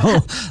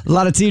 Because a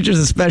lot of teachers,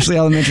 especially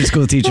elementary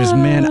school teachers,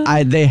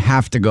 man, they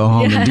have to go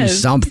home and do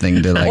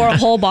something to or a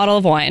whole bottle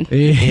of wine.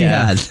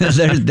 Yeah,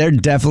 they're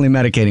definitely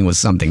medicating with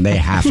something. They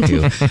have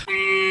to.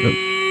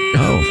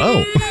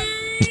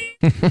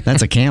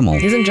 That's a camel.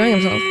 He's enjoying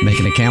himself.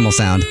 Making a camel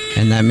sound.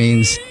 And that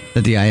means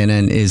that the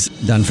INN is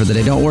done for the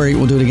day. Don't worry,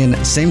 we'll do it again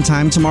same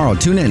time tomorrow.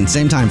 Tune in,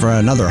 same time for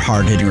another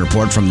hard-hitting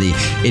report from the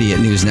Idiot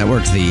News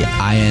Network, the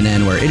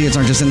INN, where idiots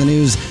aren't just in the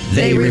news,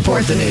 they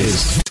report the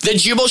news. The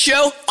Jubal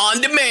Show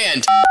on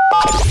demand.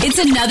 It's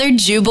another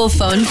Jubal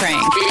phone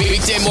prank.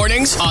 Weekday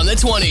mornings on the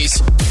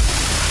 20s.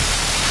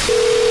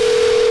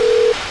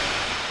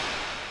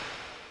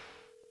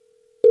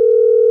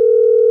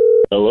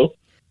 Hello?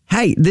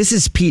 Hey, this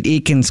is Pete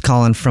Eakins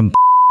calling from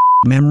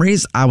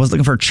Memories. I was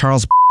looking for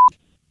Charles.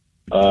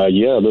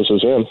 Yeah, this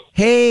is him.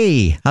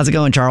 Hey, how's it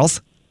going,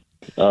 Charles?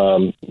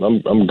 I'm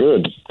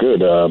good.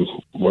 Good.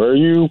 Where are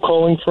you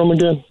calling from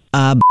again?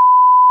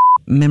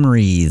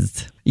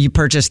 Memories. You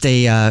purchased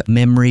a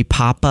memory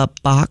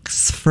pop-up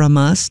box from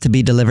us to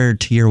be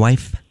delivered to your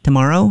wife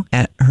tomorrow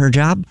at her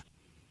job?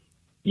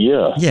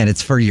 Yeah. Yeah, and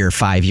it's for your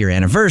 5-year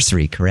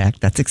anniversary,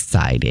 correct? That's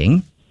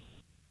exciting.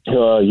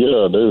 Yeah,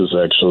 it is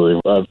actually.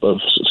 I've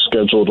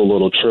scheduled a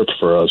little trip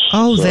for us.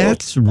 Oh, so,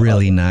 that's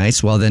really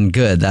nice. Well, then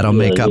good. That'll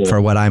make up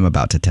for what I'm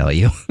about to tell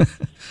you.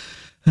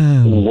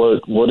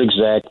 What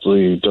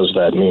exactly does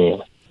that mean?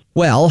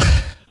 Well,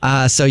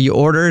 so you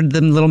ordered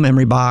the little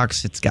memory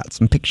box. It's got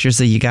some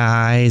pictures of you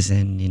guys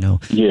and,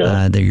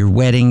 your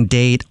wedding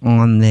date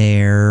on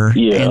there.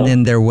 Yeah. And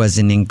then there was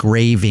an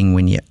engraving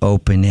when you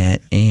open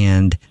it.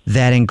 And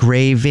that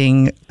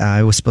engraving,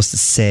 was supposed to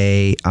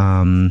say,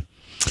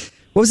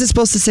 what was it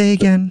supposed to say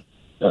again?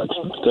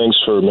 Thanks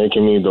for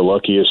making me the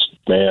luckiest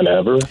man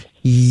ever.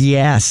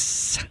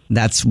 Yes,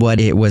 that's what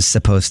it was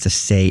supposed to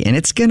say. And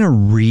it's going to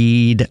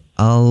read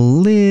a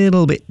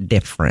little bit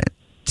different.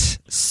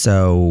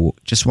 So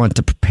just wanted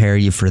to prepare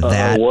you for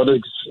that.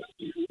 Wait,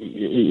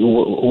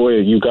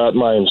 you got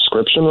my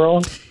inscription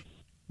wrong?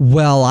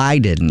 Well, I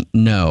didn't.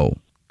 No.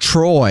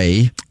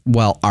 Troy,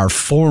 our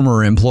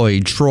former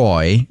employee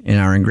Troy in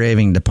our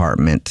engraving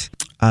department,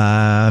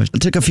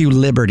 took a few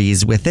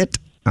liberties with it.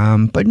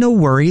 But no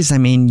worries. I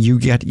mean, you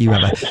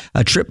have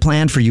a trip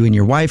planned for you and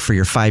your wife for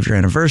your 5-year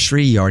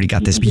anniversary. You already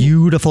got this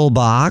beautiful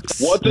box.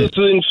 What does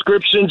the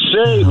inscription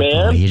say,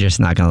 man? Boy, you're just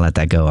not going to let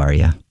that go, are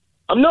you?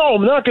 No,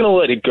 I'm not going to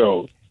let it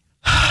go.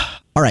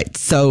 All right.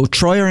 So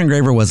Troy, our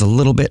engraver, was a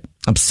little bit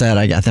upset.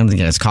 I don't think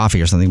it has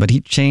coffee or something, but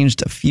he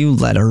changed a few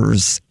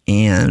letters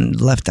and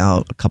left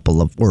out a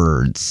couple of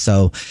words.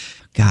 So,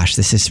 gosh,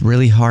 this is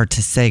really hard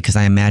to say because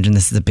I imagine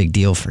this is a big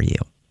deal for you.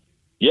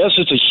 Yes,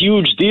 it's a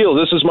huge deal.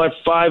 This is my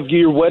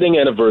 5-year wedding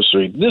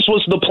anniversary. This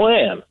was the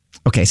plan.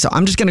 Okay, so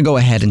I'm just going to go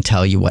ahead and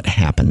tell you what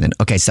happened then.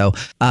 Okay, so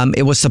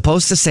it was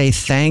supposed to say,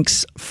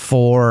 thanks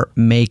for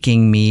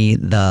making me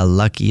the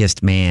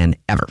luckiest man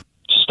ever.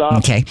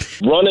 stop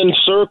running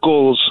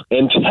circles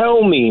and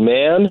tell me,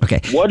 man.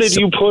 Okay. What did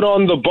you put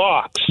on the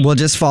box? We'll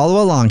just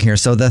follow along here.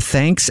 So the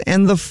thanks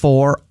and the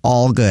for,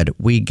 all good.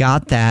 We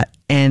got that.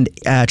 And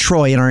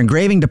Troy, in our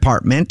engraving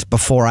department,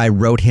 before I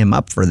wrote him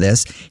up for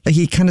this,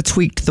 he kind of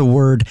tweaked the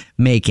word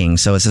making.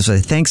 So it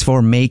says, thanks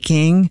for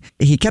making.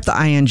 He kept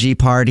the ing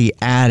part. He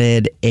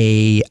added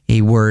a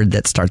word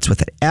that starts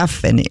with an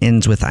F and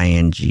ends with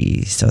ing.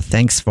 So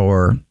thanks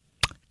for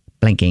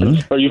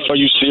blinking. Are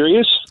you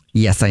serious?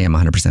 Yes, I am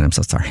 100%. I'm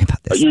so sorry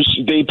about this.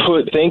 They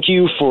put thank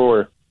you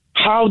for.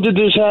 How did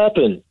this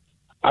happen?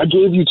 I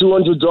gave you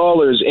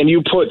 $200 and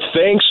you put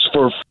thanks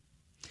for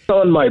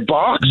on my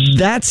box.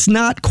 That's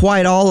not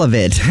quite all of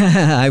it.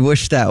 I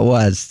wish that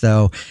was.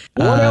 So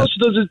what else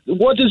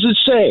what does it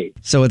say?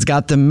 So it's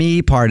got the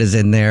me part is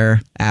in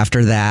there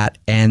after that,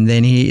 and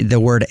then the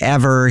word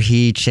ever,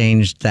 he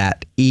changed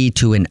that E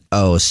to an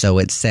O. So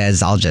it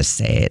says, I'll just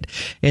say it.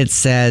 It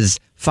says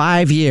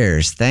 5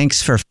 years.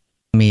 Thanks for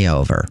me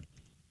over.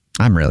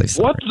 I'm really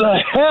sorry. What the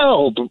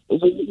hell?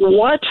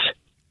 What?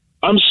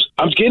 I'm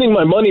getting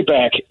my money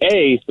back.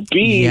 A,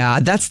 B. Yeah,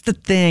 that's the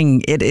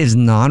thing. It is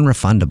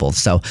non-refundable.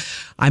 So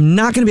I'm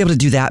not going to be able to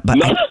do that. But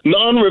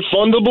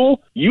non-refundable?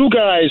 You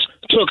guys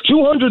took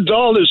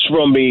 $200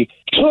 from me,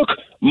 took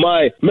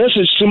my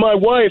message to my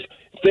wife,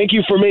 thank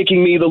you for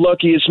making me the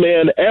luckiest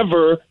man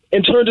ever,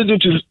 and turned it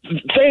into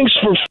thanks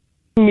for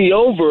me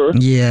over.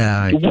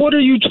 Yeah. What are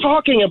you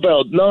talking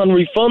about?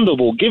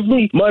 Non-refundable. Give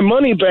me my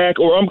money back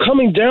or I'm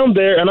coming down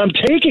there and I'm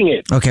taking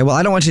it. Okay, well,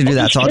 I don't want you to do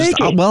that. So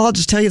I'll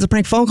just tell you it's a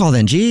prank phone call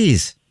then.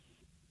 Jeez.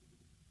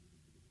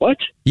 What?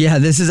 Yeah,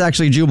 this is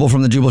actually Jubal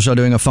from the Jubal Show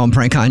doing a phone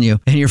prank on you.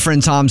 And your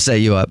friend Tom set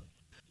you up.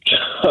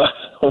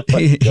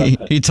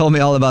 He told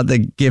me all about the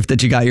gift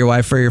that you got your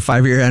wife for your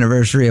 5-year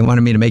anniversary and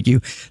wanted me to make you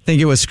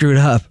think it was screwed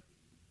up.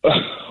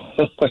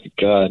 Oh my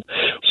God.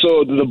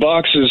 So the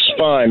box is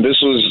fine. This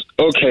was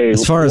okay.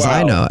 As far as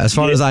I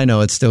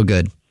know, it's still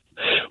good.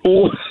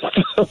 Oh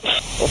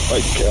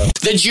my God.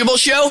 The Jubal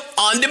Show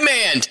on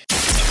demand.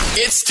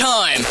 It's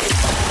time.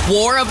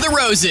 War of the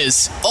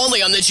Roses.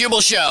 Only on the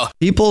Jubal Show.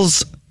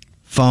 People's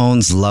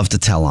phones love to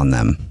tell on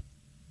them,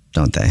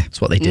 don't they?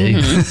 That's what they do.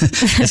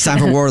 Mm-hmm. It's time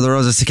for War of the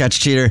Roses to catch a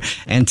cheater.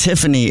 And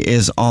Tiffany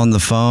is on the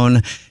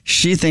phone.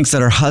 She thinks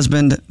that her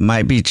husband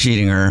might be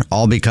cheating her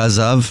all because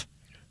of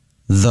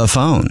the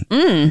phone.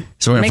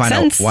 So we're going to find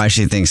out why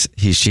she thinks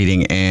he's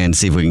cheating and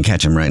see if we can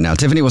catch him right now.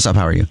 Tiffany, what's up?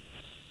 How are you?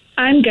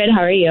 I'm good. How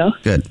are you?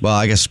 Good. Well,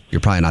 I guess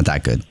you're probably not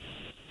that good.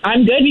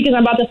 I'm good because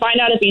I'm about to find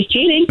out if he's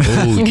cheating.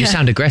 Ooh, you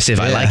sound aggressive.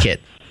 I like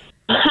it.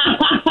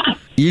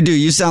 You do.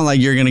 You sound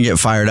like you're going to get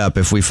fired up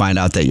if we find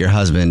out that your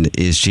husband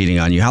is cheating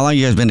on you. How long have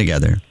you guys been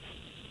together?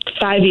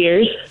 5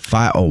 years.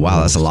 Oh,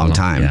 wow. That's a long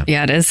time.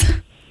 Yeah, it is.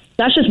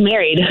 That's just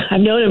married.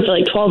 I've known him for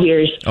like 12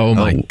 years. Oh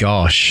my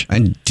gosh.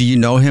 And do you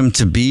know him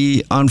to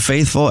be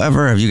unfaithful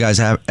ever? Have you guys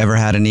ever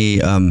had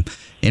any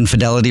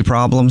infidelity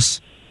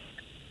problems?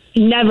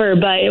 Never,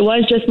 but it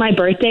was just my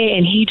birthday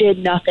and he did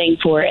nothing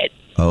for it.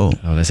 Oh,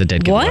 that's a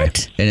dead giveaway.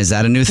 What? And is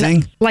that a new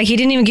thing? Like he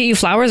didn't even get you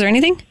flowers or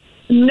anything?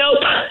 Nope.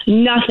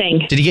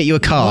 Nothing. Did he get you a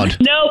card?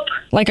 Nope.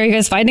 Like, are you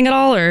guys fighting at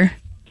all or?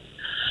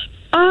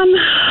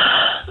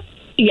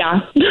 Yeah.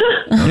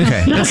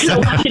 Okay. Not gonna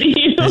lie to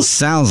you. It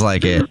sounds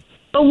like it.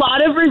 A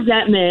lot of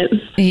resentment.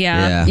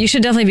 Yeah. You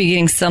should definitely be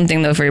getting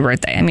something though for your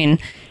birthday. I mean,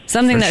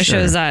 something For that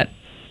sure. shows that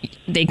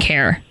they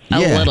care a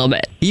little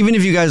bit. Even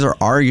if you guys are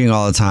arguing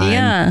all the time.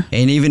 Yeah.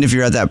 And even if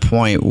you're at that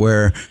point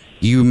where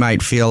you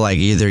might feel like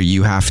either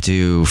you have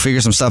to figure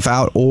some stuff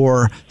out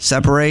or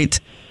separate,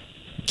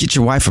 get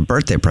your wife a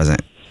birthday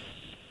present.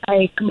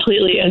 I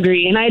completely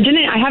agree. And I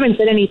haven't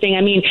said anything.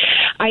 I mean,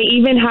 I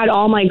even had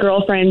all my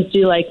girlfriends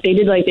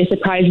they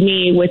surprised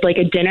me with like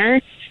a dinner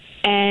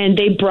and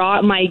they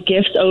brought my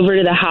gifts over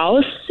to the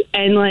house.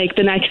 And like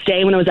the next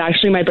day when it was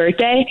actually my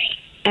birthday,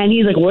 and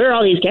he's like, where are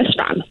all these gifts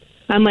from?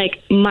 I'm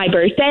like, my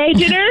birthday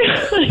dinner?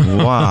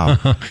 Wow.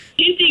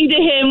 Hinting to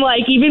him,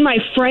 like, even my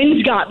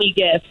friends got me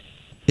gifts.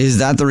 Is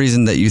that the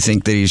reason that you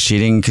think that he's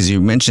cheating? Because you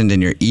mentioned in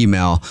your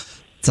email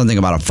something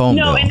about a phone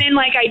bill. No, and then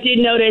like I did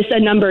notice a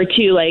number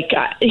too. Like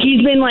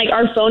he's been like,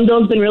 our phone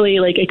bill's been really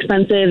like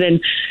expensive,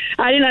 and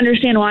I didn't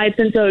understand why it's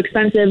been so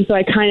expensive. So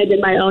I kind of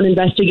did my own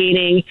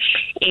investigating,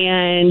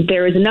 and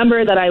there was a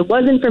number that I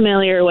wasn't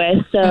familiar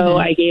with. So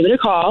I gave it a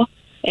call,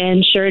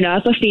 and sure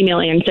enough, a female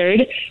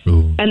answered.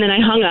 Ooh. And then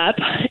I hung up.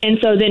 And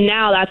so then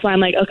now that's why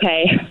I'm like,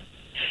 okay,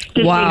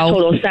 this makes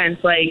total sense.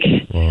 Like,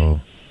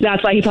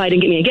 that's why he probably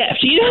didn't get me a gift.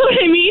 You know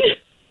what I mean?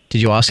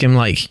 Did you ask him,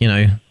 like,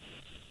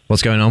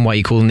 what's going on? Why are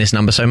you calling this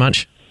number so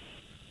much?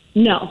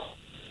 No.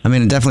 I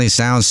mean, it definitely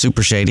sounds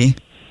super shady.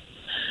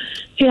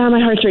 Yeah, my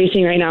heart's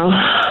racing right now.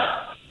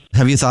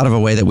 Have you thought of a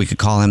way that we could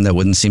call him that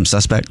wouldn't seem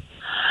suspect?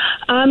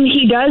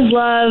 He does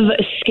love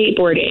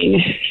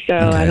skateboarding, so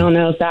I don't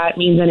know if that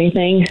means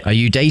anything. Are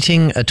you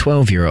dating a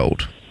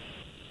 12-year-old?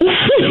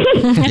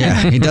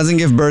 Yeah, he doesn't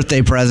give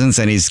birthday presents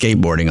and he's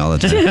skateboarding all the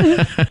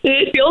time.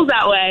 It feels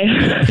that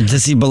way.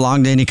 Does he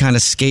belong to any kind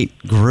of skate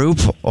group?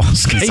 Oh,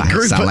 Skate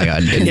group? Sound like I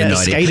didn't Yeah, know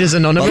idea. Skaters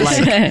Anonymous.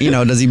 But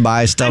like, does he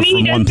buy stuff he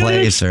from does one go to,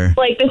 place or?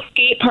 like the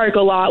skate park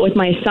a lot with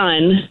my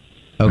son.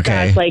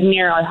 Okay. That's like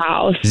near our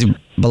house. Does he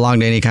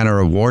belong to any kind of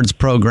rewards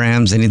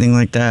programs, anything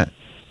like that?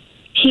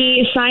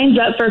 He signs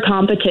up for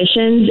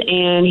competitions,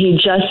 and he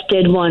just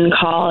did one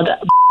called.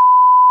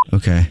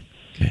 Okay.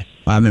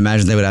 Well, I'm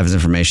imagining they would have his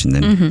information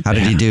then. Mhm. How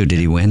did he do? Did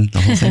he win the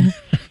whole thing?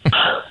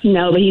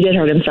 No, but he did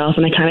hurt himself,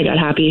 and I kind of got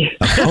happy.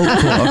 Oh,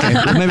 cool. Okay.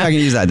 Well, maybe I can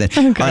use that then.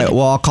 All right.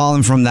 Well, I'll call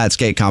him from that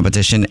skate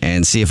competition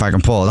and see if I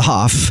can pull it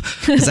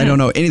off because I don't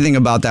know anything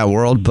about that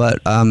world. But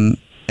and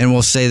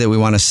we'll say that we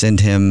want to send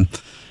him,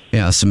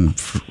 some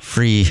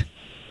free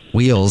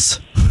wheels.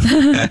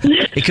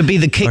 It could be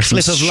the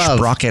kickflip of love.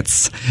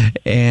 Sprockets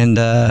and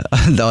the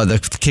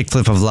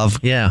kickflip of love.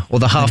 Yeah, or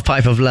the half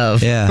pipe of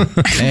love. Yeah,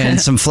 and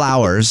some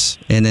flowers,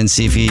 and then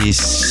see if he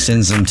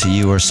sends them to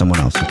you or someone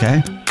else.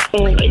 Okay.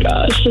 Oh my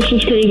gosh, this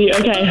is crazy.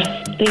 Okay,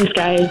 thanks,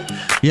 guys.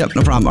 Yep,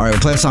 no problem. All right, we'll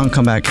play a song,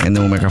 come back, and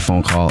then we'll make our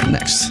phone call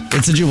next.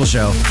 It's a Jubal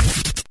Show.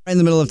 Right in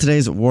the middle of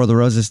today's War of the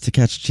Roses to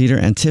catch a cheater,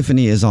 and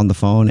Tiffany is on the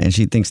phone, and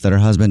she thinks that her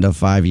husband of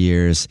 5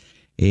 years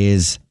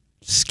is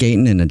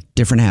skating in a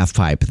different half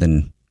pipe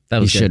than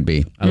he should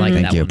be. I like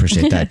Thank that you. one.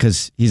 Appreciate that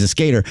because he's a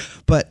skater.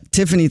 But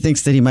Tiffany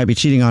thinks that he might be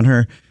cheating on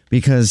her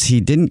because he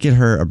didn't get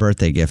her a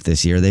birthday gift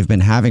this year. They've been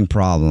having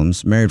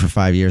problems. Married for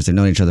 5 years. They've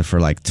known each other for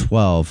like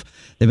 12.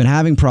 They've been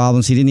having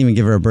problems. He didn't even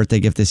give her a birthday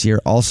gift this year.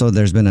 Also,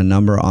 there's been a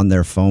number on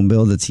their phone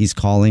bill that he's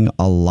calling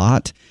a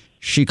lot.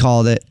 She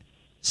called it.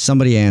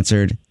 Somebody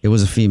answered. It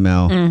was a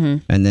female.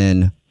 Mhm. And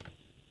then,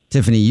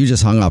 Tiffany, you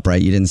just hung up,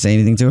 right? You didn't say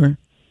anything to her?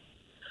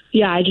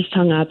 Yeah, I just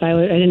hung up. I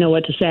didn't know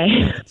what to say.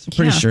 I'm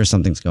pretty sure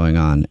something's going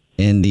on.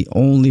 And the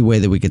only way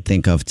that we could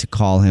think of to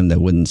call him that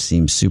wouldn't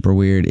seem super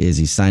weird is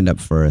he signed up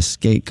for a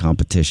skate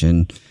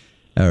competition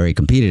or he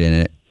competed in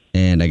it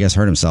and I guess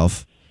hurt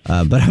himself.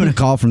 But I'm going to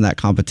call from that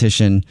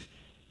competition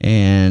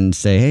and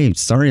say, hey,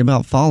 sorry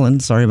about falling.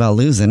 Sorry about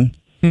losing.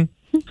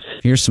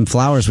 Here's some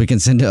flowers we can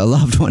send to a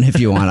loved one if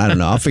you want. I don't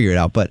know. I'll figure it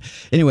out. But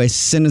anyway,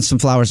 send in some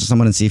flowers to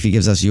someone and see if he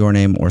gives us your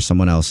name or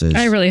someone else's.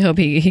 I really hope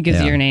he gives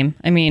you your name.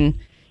 I mean,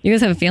 you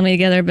guys have a family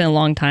together. It's been a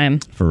long time.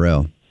 For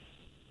real.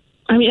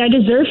 I mean, I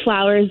deserve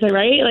flowers,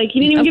 right? Like,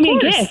 you didn't even give me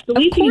a gift. The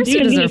least you can do is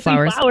give me some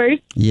flowers.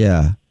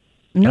 Yeah.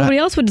 Nobody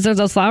else would deserve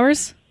those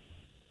flowers.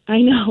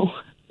 I know.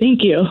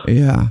 Thank you.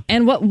 Yeah.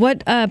 And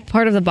what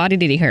part of the body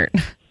did he hurt?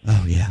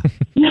 Oh, yeah.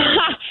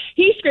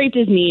 He scraped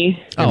his knee.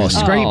 Oh,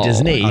 scraped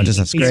his knee. Oh, just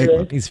a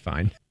scrape. He's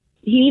fine.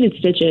 He needed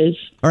stitches.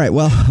 All right.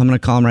 Well, I'm going to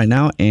call him right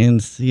now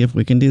and see if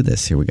we can do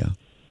this. Here we go.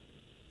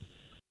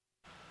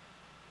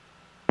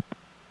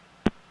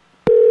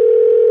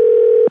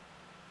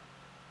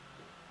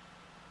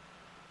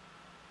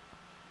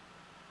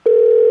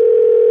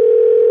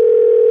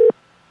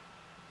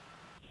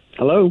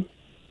 Hello.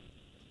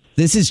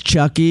 This is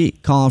Chucky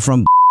calling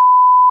from.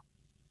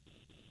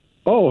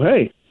 Oh,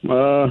 hey.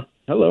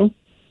 Hello.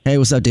 Hey,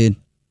 what's up, dude?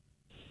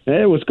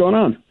 Hey, what's going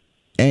on?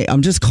 Hey,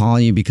 I'm just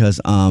calling you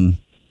because I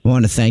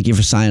wanted to thank you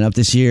for signing up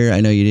this year.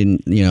 I know you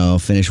didn't,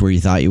 finish where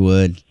you thought you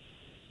would.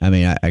 I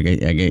mean, I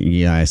get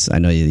you guys. I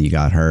know you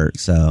got hurt,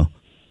 so.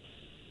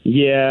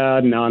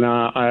 Yeah, no.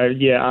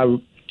 I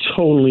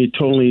totally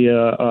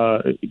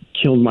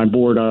killed my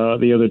board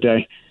the other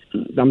day.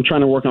 I'm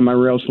trying to work on my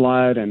rail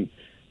slide, and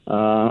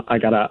I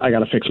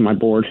gotta fix my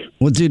board.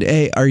 Well, dude,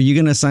 hey, are you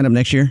gonna sign up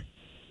next year?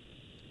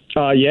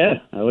 Yeah.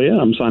 Hell yeah,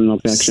 I'm signing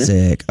up next year.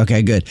 Sick.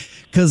 Okay, good.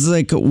 Because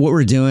what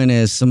we're doing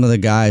is some of the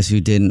guys who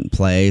didn't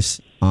place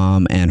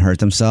and hurt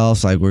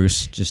themselves, like we're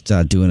just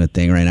doing a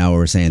thing right now where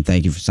we're saying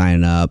thank you for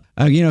signing up.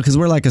 Because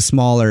we're like a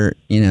smaller,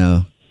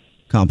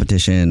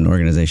 competition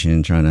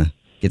organization trying to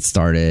get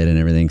started and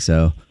everything.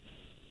 So.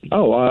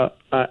 Oh,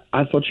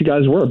 I thought you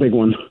guys were a big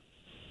one.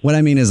 What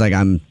I mean is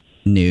I'm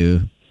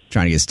new,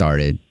 trying to get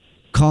started.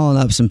 Calling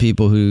up some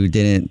people who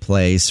didn't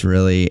place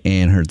really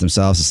and hurt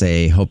themselves to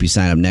say, hope you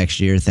sign up next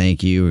year.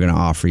 Thank you. We're going to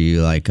offer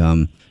you I'm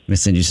going to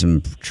send you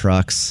some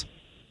trucks.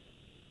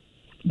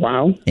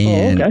 Wow.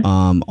 And okay.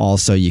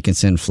 Also you can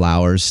send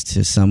flowers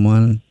to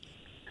someone.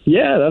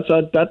 Yeah,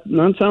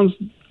 that sounds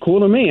cool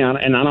to me. And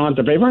I don't have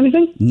to pay for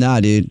anything? Nah,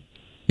 dude. You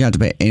don't have to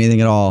pay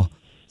anything at all.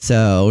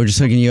 So we're just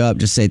hooking you up.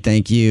 Just say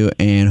thank you.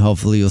 And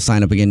hopefully you'll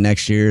sign up again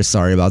next year.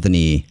 Sorry about the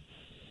knee.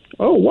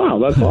 Oh, wow.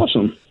 That's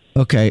awesome.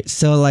 Okay.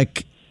 So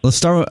let's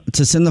start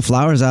to send the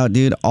flowers out,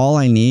 dude. All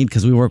I need,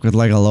 because we work with a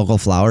local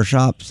flower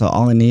shop, so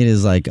all I need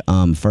is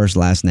first,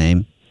 last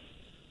name.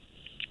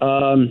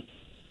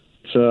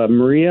 It's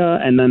Maria,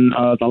 and then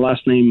the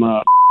last name.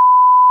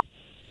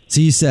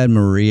 So you said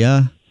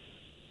Maria?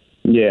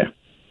 Yeah.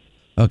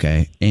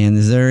 Okay. And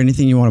is there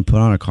anything you want to put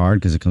on a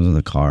card? Because it comes with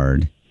a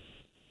card.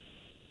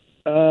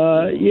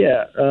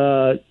 Yeah.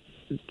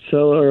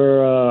 Tell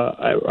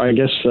her. I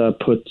guess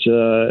put.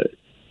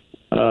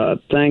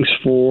 Thanks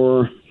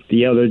for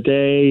the other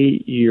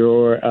day.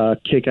 You're a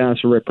kick-ass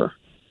ripper.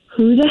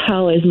 Who the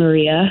hell is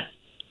Maria?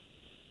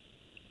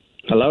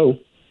 Hello?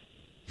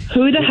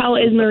 Who the hell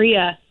is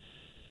Maria?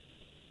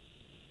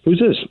 Who's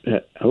this?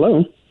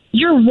 Hello?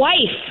 Your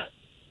wife,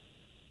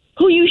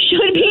 who you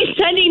should be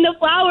sending the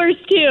flowers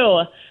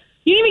to.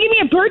 You didn't even give me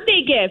a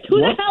birthday gift. Who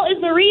the hell is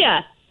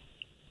Maria?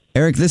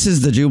 Eric, this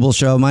is the Jubal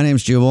Show. My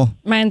name's Jubal.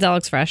 Mine's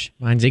Alex Fresh.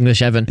 Mine's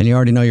English Evan. And you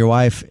already know your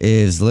wife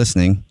is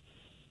listening.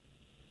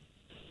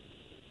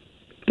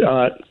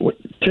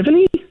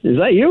 Tiffany? Is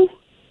that you?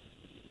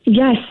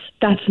 Yes,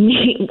 that's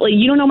me.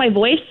 You don't know my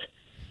voice?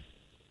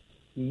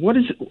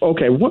 What's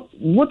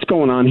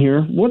going on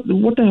here? What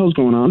the hell's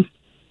going on?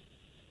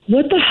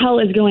 What the hell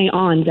is going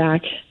on,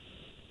 Zach?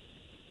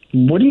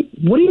 What do you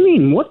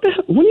mean? What do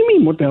you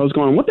mean? What the hell's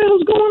going on? What the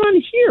hell's going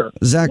on here?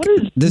 Zach,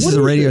 this is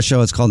a radio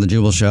show. It's called The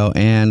Jubal Show.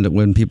 And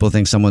when people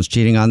think someone's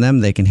cheating on them,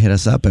 they can hit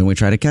us up and we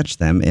try to catch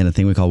them in a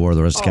thing we call War of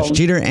the Roses Catch a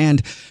Cheater.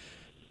 And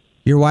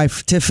your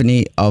wife,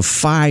 Tiffany, of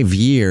 5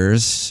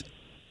 years,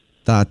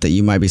 thought that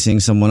you might be seeing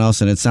someone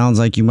else. And it sounds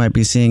like you might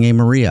be seeing a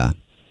Maria.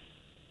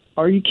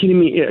 Are you kidding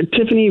me,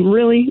 Tiffany?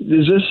 Really?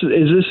 Is this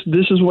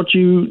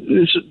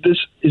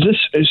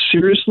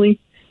seriously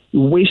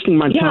wasting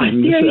my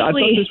time? Seriously. I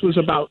thought this was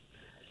about.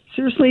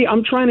 Seriously,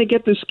 I'm trying to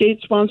get the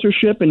skate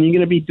sponsorship, and you're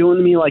going to be doing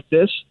to me like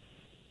this?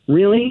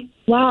 Really?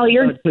 Wow,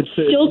 you're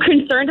still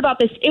concerned about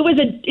this.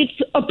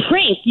 It's a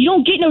prank. You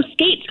don't get no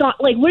skates.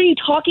 What are you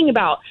talking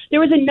about? There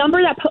was a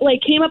number that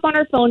came up on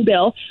our phone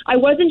bill. I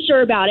wasn't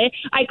sure about it.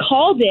 I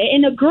called it,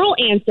 and a girl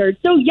answered.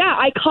 So yeah,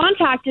 I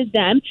contacted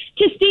them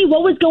to see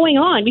what was going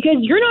on because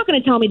you're not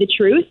going to tell me the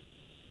truth.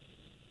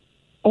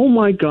 Oh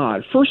my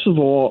God! First of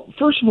all,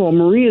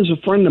 Maria is a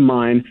friend of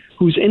mine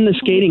who's in the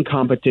skating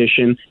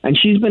competition, and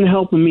she's been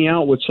helping me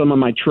out with some of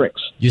my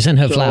tricks. You sent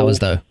her flowers,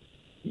 though.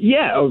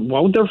 Yeah,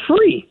 well, they're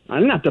free. I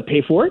didn't have to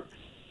pay for it.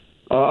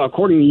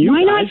 According to you,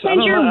 why not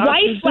send your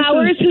wife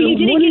flowers who you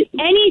didn't get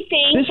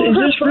anything for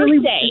her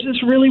birthday? Is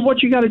this really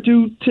what you got to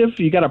do, Tiff?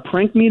 You got to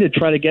prank me to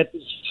try to get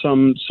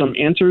some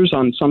answers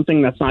on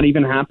something that's not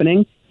even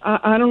happening?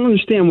 I don't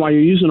understand why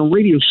you're using a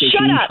radio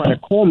station and try to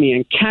call me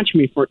and catch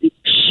me for.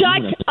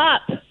 Shut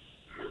up!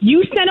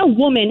 You sent a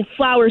woman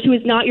flowers who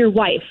is not your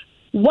wife.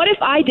 What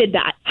if I did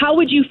that? How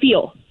would you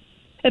feel?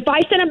 If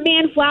I sent a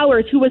man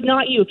flowers who was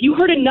not you, if you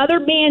heard another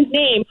man's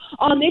name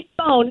on this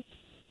phone.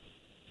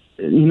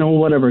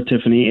 Whatever,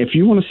 Tiffany. If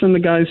you want to send the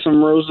guy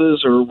some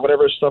roses or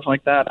whatever stuff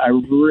like that, I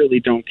really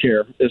don't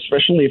care.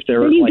 Especially if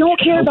they're. Then you don't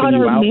care about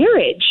our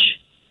marriage.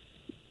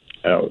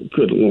 Oh,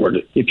 good Lord.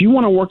 If you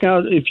want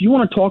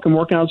to talk and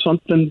work out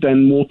something,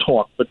 then we'll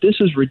talk. But this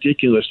is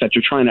ridiculous that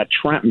you're trying to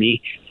trap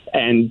me.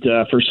 And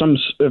for some.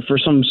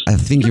 I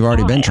think you've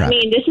already been trapped. I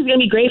mean, this is going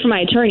to be great for my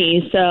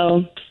attorneys,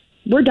 so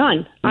we're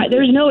done.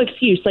 There's no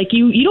excuse.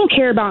 You don't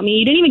care about me.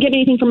 You didn't even get me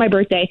anything for my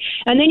birthday.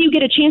 And then you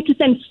get a chance to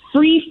send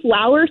free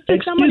flowers to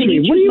someone.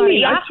 Excuse me, what do you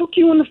mean? I took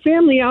you and the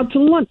family out to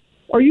lunch.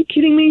 Are you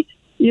kidding me?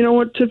 You know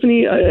what,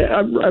 Tiffany? I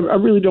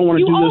really don't want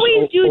to do this. You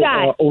always do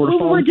that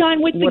when we're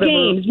done with the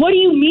games. What do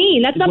you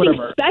mean? That's nothing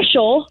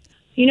special.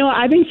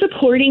 I've been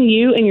supporting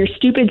you and your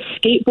stupid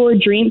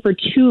skateboard dream for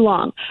too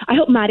long. I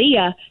hope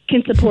Maria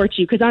can support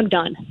you because I'm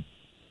done.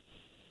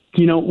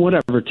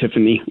 Whatever,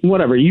 Tiffany.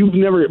 Whatever. You've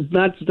never.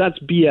 That's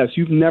BS.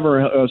 You've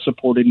never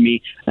supported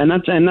me, and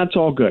that's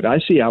all good. I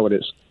see how it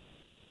is.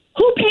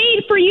 Who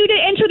paid for you to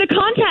enter the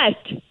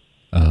contest?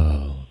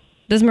 Oh.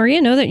 Does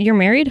Maria know that you're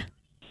married?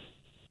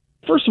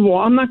 First of all,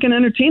 I'm not going to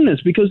entertain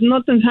this because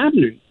nothing's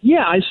happening.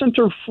 Yeah, I sent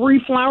her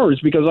free flowers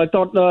because I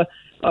thought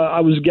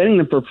I was getting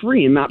them for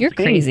free and not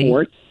paying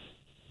for it.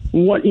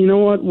 What? You know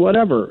what?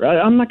 Whatever.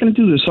 I'm not going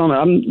to do this.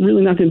 I'm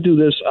really not going to do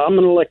this. I'm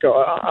going to let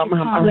go. I'm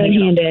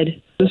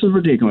red-handed. This is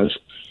ridiculous.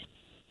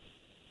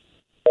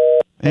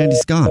 And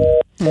he's gone.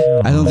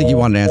 I don't think you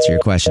wanted to answer your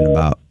question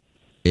about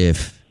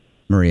if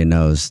Maria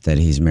knows that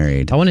he's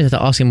married. I wanted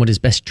to ask him what his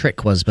best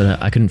trick was,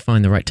 but I couldn't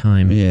find the right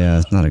time. Yeah,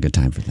 it's not a good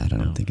time for that, I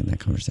don't think, in that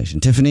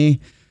conversation. Tiffany,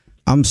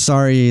 I'm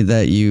sorry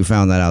that you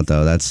found that out,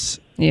 though. That's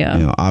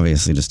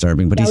obviously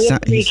disturbing. But we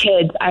have 3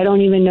 kids. I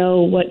don't even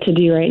know what to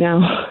do right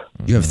now.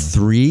 You have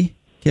 3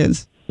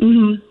 kids?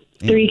 Mm-hmm.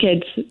 3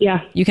 kids,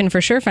 yeah. You can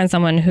for sure find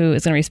someone who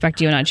is going to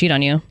respect you and not cheat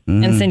on you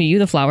and send you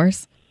the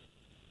flowers.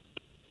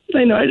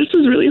 I know. I just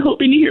was really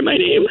hoping to hear my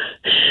name.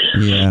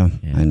 Yeah,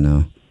 I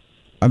know.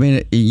 I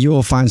mean, you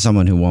will find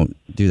someone who won't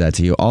do that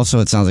to you. Also,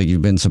 it sounds like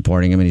you've been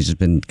supporting him and he's just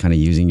been kind of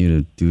using you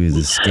to do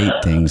the skate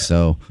thing.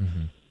 So,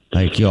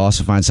 you'll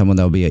also find someone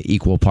that will be an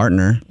equal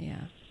partner. Yeah.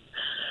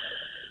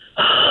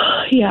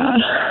 Yeah.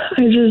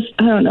 I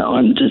don't know.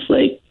 I'm just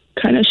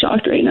kind of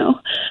shocked right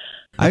now.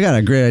 I got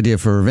a great idea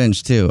for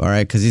revenge too, all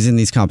right? Because he's in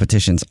these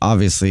competitions.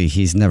 Obviously,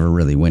 he's never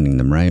really winning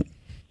them, right?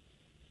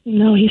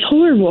 No, he's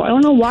horrible. I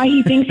don't know why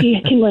he thinks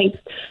he can,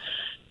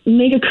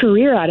 make a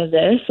career out of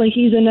this.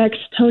 He's the next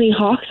Tony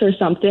Hawks or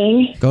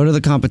something. Go to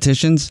the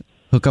competitions,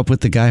 hook up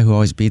with the guy who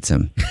always beats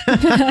him.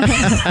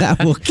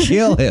 That will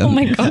kill him. Oh,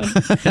 my God.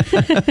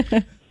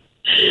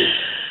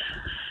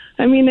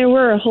 I mean, there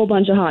were a whole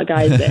bunch of hot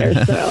guys there,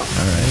 so. All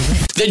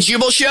right. The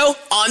Jubal Show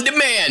on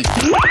demand.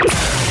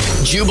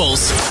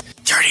 Jubal's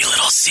dirty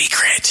little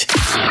secret.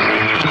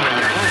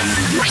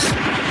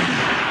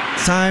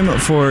 Time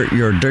for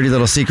your dirty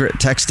little secret.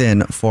 Text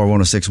in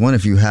 41061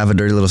 if you have a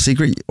dirty little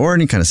secret or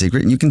any kind of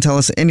secret. You can tell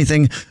us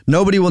anything.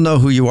 Nobody will know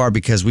who you are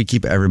because we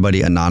keep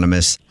everybody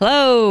anonymous.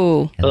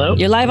 Hello. Hello.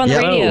 You're live on the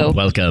radio.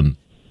 Welcome.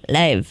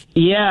 Live.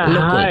 Yeah,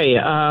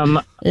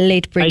 hi.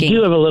 Late breaking. I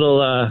do have a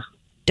little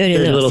dirty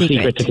little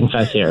secret to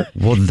confess here.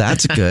 Well,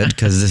 that's good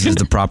because this is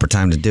the proper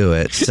time to do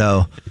it.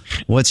 So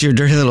what's your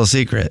dirty little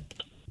secret?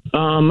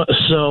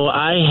 So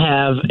I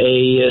have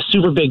a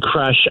super big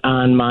crush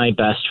on my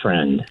best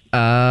friend.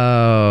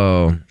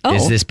 Oh.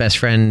 Is this best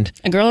friend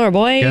a girl or a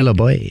boy? Girl or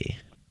boy?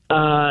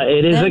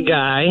 It is a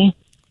guy.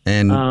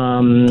 And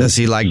does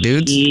he like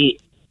dudes? He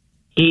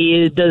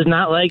does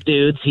not like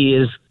dudes. He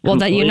is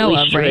that you know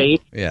of,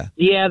 straight. Right? Yeah.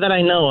 Yeah, that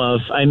I know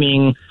of. I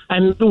mean,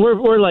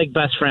 we're like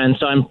best friends,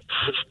 so I'm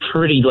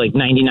pretty like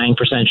 99%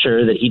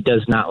 sure that he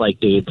does not like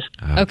dudes.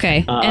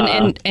 Okay.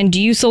 And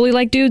do you solely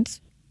like dudes?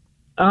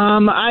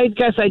 I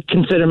guess I'd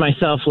consider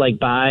myself like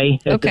bi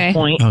at this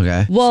point.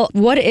 Okay. Well,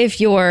 what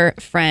if your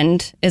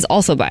friend is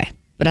also bi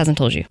but hasn't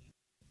told you?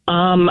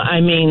 I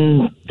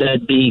mean,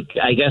 that'd be,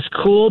 I guess,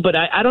 cool, but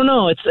I don't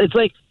know. It's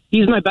like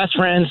he's my best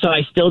friend, so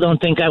I still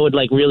don't think I would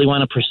like really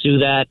want to pursue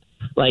that.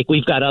 Like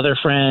we've got other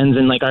friends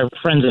and like our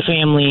friends and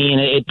family, and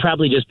it'd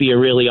probably just be a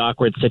really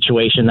awkward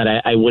situation that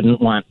I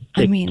wouldn't want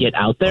to get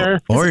out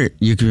there. Or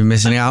you could be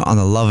missing out on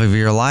the love of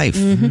your life.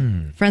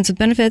 Mm-hmm. Friends with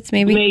benefits,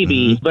 maybe.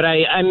 Maybe, but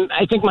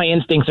I think my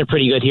instincts are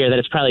pretty good here. That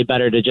it's probably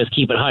better to just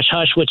keep it hush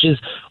hush, which is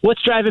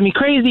what's driving me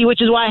crazy.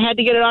 Which is why I had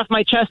to get it off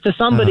my chest to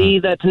somebody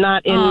that's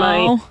not in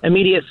my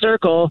immediate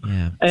circle.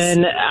 Yeah.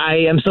 And I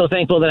am so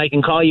thankful that I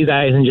can call you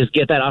guys and just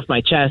get that off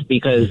my chest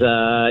because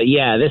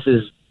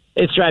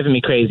it's driving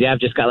me crazy. I've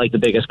just got like the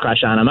biggest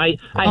crush on him. I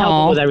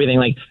help him with everything,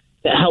 like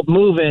help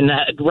moving,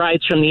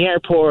 rides from the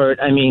airport.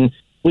 I mean,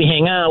 we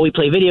hang out, we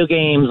play video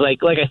games.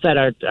 Like I said,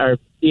 our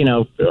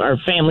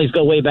families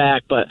go way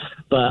back. But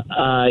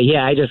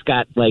I just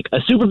got like a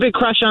super big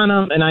crush on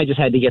him, and I just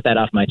had to get that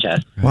off my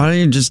chest. Why don't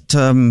you just,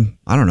 I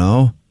don't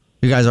know.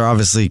 You guys are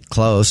obviously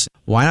close.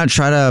 Why not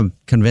try to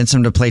convince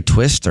him to play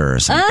Twister or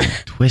something?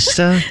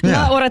 Twister? Yeah.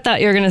 Not what I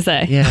thought you were going to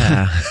say.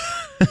 Yeah.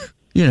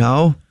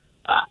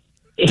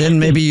 Then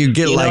maybe you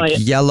get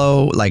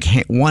yellow, like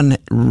one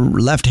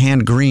left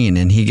hand green,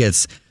 and he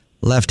gets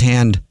left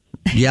hand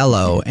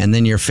yellow, and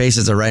then your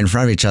faces are right in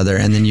front of each other,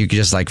 and then you could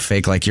just like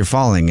fake like you're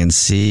falling and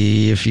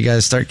see if you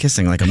guys start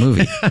kissing like a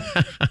movie.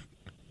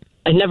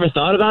 I never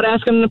thought about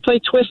asking him to play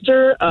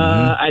Twister.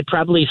 I'd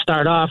probably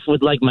start off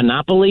with like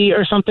Monopoly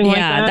or something like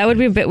that. Yeah, that would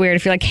be a bit weird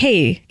if you're like,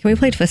 hey, can we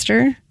play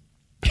Twister?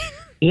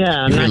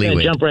 Yeah, I'm not going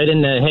to jump right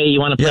into, hey, you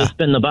want to play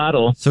Spin the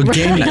Bottle? So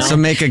so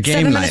make a game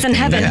 7 night. minutes in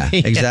heaven. Yeah,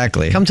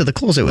 exactly. Come to the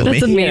closet with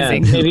That's me.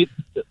 amazing.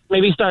 Yeah,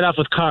 maybe start off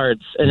with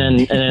cards and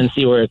then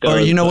see where it goes.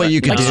 Or you know what you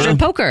could do? Strip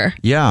poker.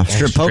 Yeah,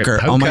 strip poker.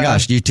 Oh my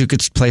gosh, you two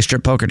could play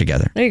strip poker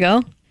together. There you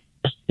go.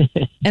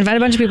 Invite a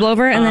bunch of people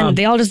over, and then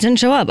they all just didn't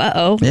show up.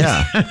 Uh-oh.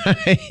 Yeah.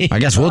 I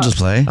guess we'll just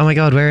play. Oh my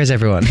God, where is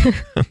everyone?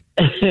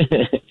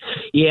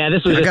 Yeah,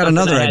 this was. I got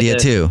another idea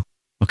too.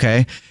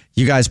 Okay.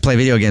 You guys play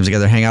video games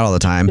together, hang out all the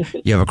time.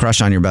 You have a crush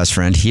on your best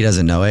friend. He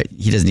doesn't know it.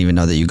 He doesn't even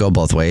know that you go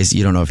both ways.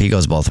 You don't know if he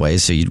goes both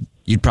ways. So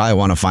you'd probably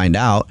want to find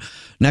out.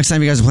 Next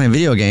time you guys are playing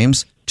video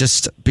games,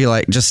 just be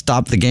like, just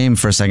stop the game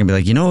for a second. Be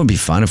like, it would be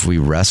fun if we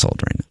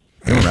wrestled right now.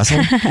 You want to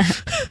wrestle?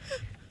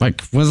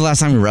 Like, when's the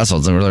last time we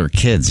wrestled? When we were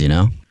kids,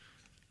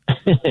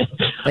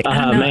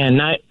 Man,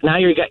 now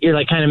you're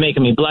like kind of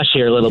making me blush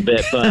here a little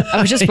bit. But I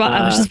was just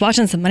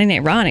watching some Monday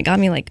Night Raw, and it got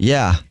me like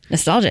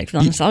nostalgic,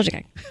 feeling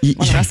nostalgic.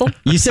 Want to wrestle?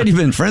 You said you've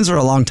been friends for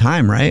a long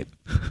time, right?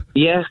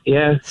 Yeah.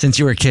 Since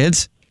you were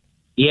kids?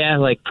 Yeah,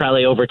 like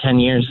probably over 10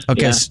 years.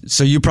 Okay, yeah.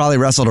 So you probably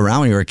wrestled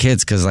around when you were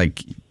kids because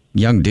like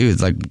young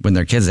dudes, like when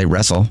they're kids, they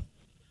wrestle.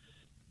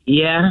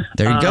 Yeah.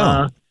 There you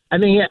go. I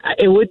mean,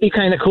 it would be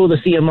kind of cool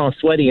to see them all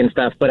sweaty and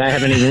stuff, but I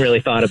haven't even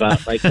really thought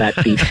about like that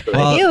piece.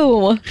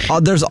 Ew.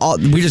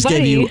 We just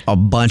gave you a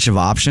bunch of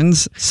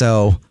options,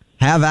 so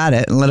have at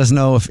it and let us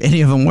know if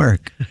any of them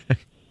work.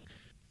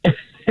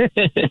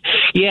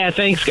 Yeah,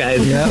 thanks,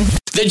 guys. Yep.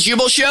 The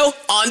Jubal Show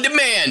on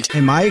demand.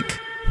 Hey, Mike.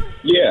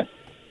 Yeah.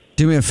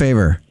 Do me a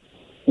favor.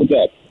 What's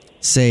up?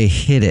 Say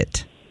hit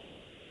it.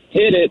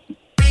 Hit it.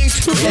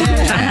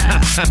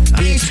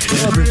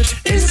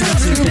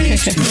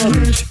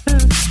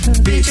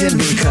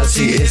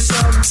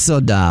 So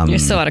dumb. You're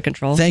so out of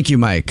control. Thank you,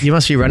 Mike. You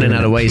must be running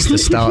out of ways to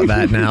start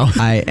that now.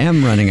 I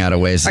am running out of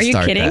ways to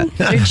start that. Are you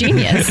kidding? You're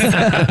genius.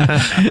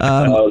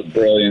 That was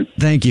brilliant.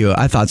 Thank you.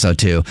 I thought so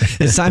too.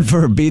 It's time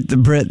for Beat the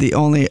Brit, the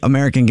only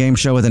American game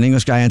show with an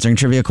English guy answering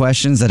trivia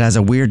questions that has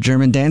a weird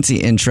German dancey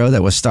intro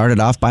that was started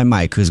off by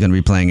Mike, who's going to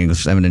be playing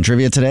English 7 in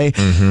trivia today.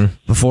 Mm-hmm.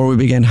 Before we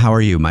begin, how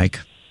are you, Mike?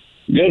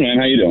 Good, man.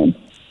 How you doing?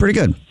 Pretty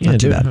good. Not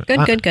too bad.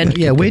 Good.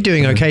 Yeah, we're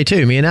doing okay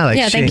too, me and Alex.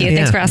 Yeah, thank you.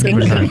 Thanks for asking.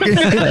 I'm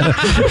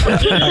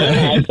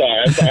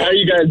sorry. How are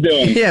you guys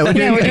doing? Yeah, we're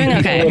doing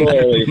okay. A little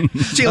early.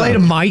 See you later,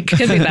 Mike.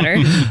 Could be better.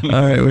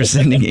 All right, we're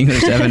sending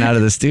English Evan out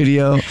of the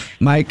studio.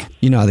 Mike,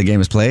 you know how the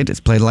game is played. It's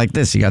played like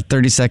this. You got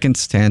 30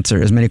 seconds to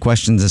answer as many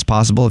questions as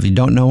possible. If you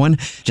don't know one,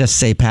 just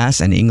say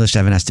pass, and English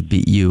Evan has to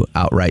beat you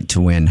outright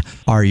to win.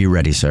 Are you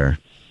ready, sir?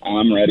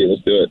 I'm ready.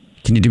 Let's do it.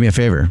 Can you do me a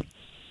favor?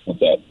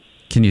 What's up?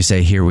 Can you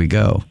say, here we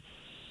go?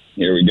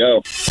 Here we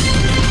go.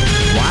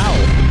 Wow.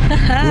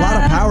 A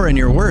lot of power in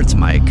your words,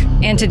 Mike.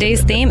 And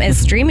today's theme is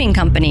streaming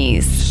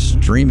companies.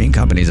 Streaming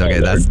companies. Okay,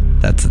 that's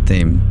the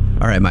theme.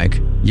 All right, Mike,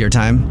 your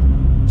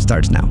time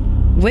starts now.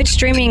 Which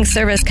streaming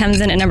service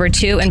comes in at number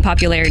 2 in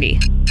popularity?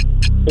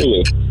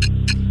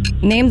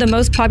 Hulu. Name the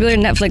most popular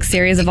Netflix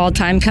series of all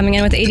time, coming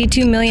in with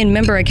 82 million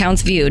member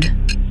accounts viewed.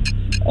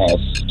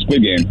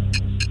 Squid Game.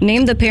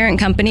 Name the parent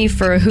company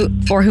for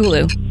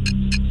Hulu.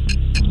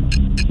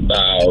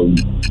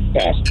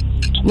 Pass.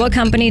 What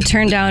company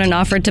turned down an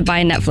offer to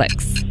buy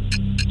Netflix?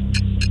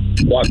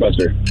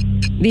 Blockbuster.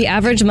 The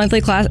average monthly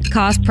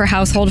cost per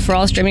household for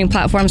all streaming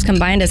platforms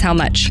combined is how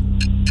much?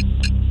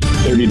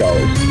 $30.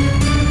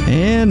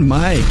 And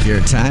Mike, your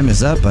time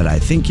is up, but I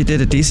think you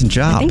did a decent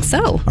job. I think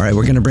so. All right,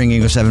 we're going to bring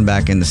English Evan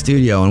back in the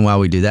studio, and while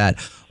we do that,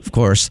 of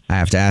course, I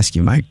have to ask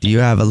you, Mike, do you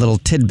have a little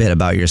tidbit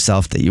about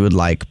yourself that you would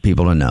like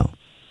people to know?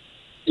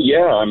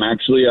 Yeah, I'm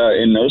actually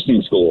in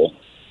nursing school.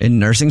 In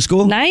nursing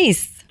school?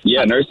 Nice.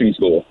 Yeah, nursing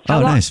school.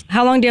 Nice.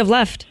 How long do you have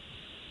left?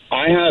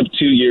 I have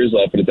 2 years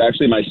left, but it's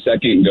actually my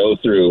second go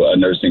through a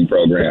nursing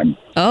program.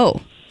 Oh.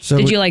 So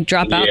did you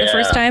drop out the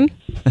first time?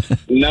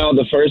 No,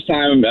 the first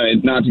time,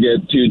 not to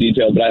get too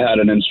detailed, but I had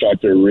an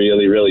instructor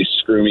really, really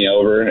screw me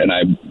over, and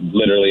I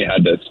literally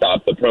had to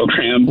stop the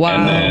program. Wow.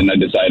 And then I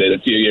decided a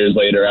few years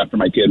later, after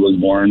my kid was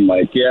born,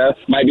 might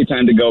be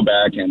time to go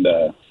back and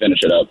finish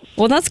it up.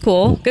 Well, that's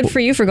cool. Good for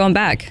you for going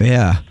back.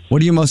 Yeah.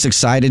 What are you most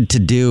excited to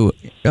do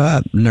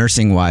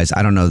nursing-wise?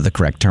 I don't know the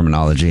correct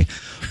terminology.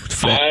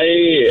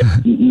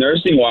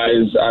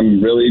 Nursing-wise,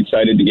 I'm really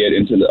excited to get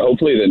into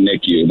hopefully the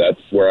NICU. That's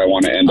where I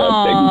want to end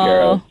up taking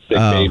care of sick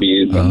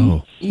babies.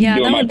 And Yeah,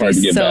 doing that my would part be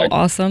to get so back.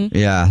 awesome.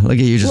 Yeah, look at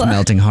you just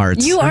melting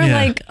hearts. You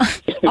are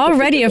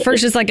already at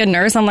first just a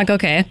nurse. I'm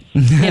okay,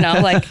 and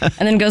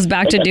then goes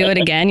back to do it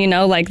again.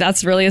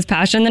 That's really his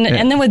passion. And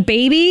then with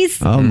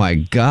babies. Oh my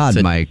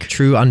God, Mike!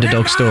 True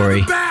underdog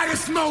story.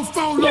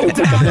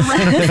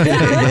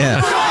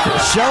 Yeah,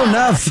 show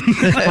enough.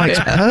 Mike's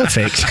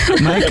perfect.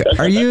 Mike,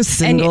 are you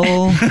single?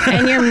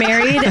 And you're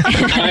married.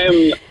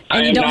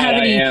 And you don't have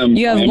any.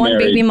 You have one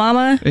married. baby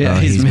mama. Yeah,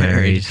 he's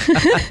married.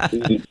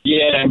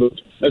 Yeah,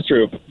 that's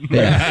true.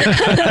 Yeah,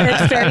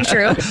 It's very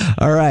true.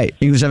 All right,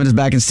 English Evan is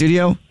back in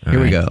studio. Here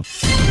we go.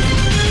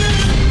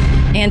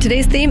 And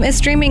today's theme is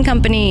streaming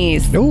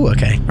companies. Oh,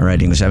 okay. All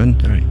right, English Evan.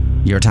 All right,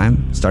 your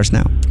time starts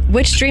now.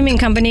 Which streaming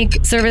company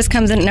service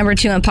comes in at number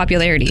 2 in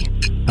popularity?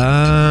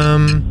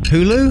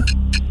 Hulu.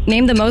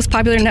 Name the most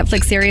popular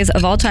Netflix series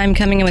of all time,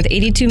 coming in with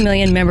 82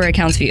 million member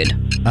accounts viewed.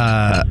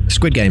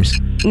 Squid Games.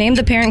 Name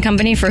the parent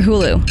company for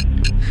Hulu.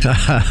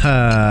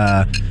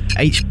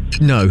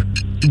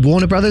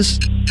 Warner Brothers.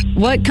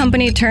 What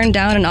company turned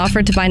down an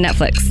offer to buy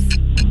Netflix?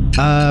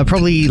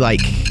 Probably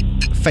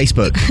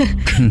Facebook.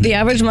 The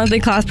average monthly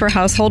cost per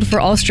household for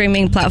all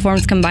streaming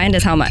platforms combined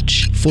is how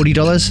much?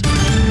 $40.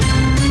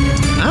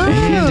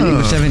 And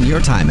English Evan, your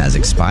time has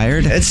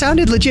expired. It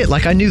sounded legit,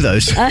 like I knew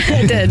those.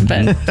 I did, but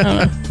I don't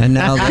know. And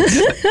now let's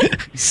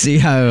see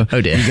how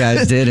you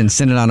guys did and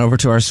send it on over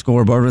to our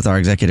scoreboard with our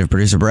executive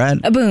producer, Brad.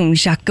 A boom,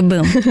 shaka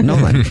boom.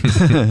 Nolan.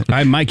 All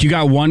right, Mike, you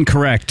got one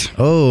correct.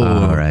 Oh,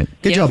 all right.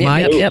 Good job,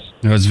 Mike. Yep.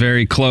 It was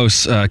very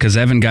close because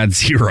Evan got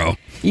 0.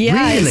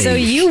 Yeah, Really? so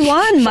you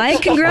won,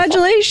 Mike.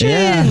 Congratulations.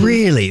 Yeah.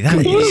 Really?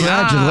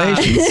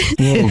 Congratulations.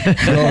 We'll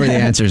go over the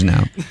answers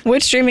now.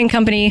 Which streaming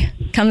company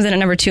comes in at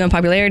number 2 in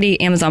popularity?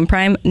 Amazon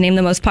Prime. Name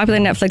the most popular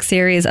Netflix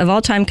series of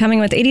all time, coming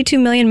with 82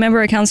 million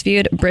member accounts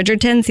viewed.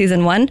 Bridgerton,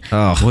 season 1.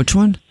 Oh, which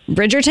one?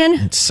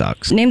 Bridgerton. It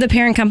sucks. Name the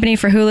parent company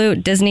for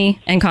Hulu, Disney,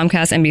 and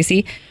Comcast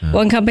NBC.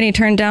 One company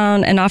turned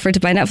down an offer to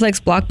buy Netflix,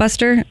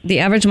 Blockbuster. The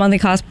average monthly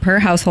cost per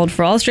household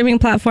for all streaming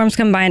platforms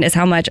combined is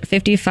how much?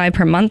 $55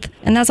 per month.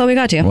 And that's all we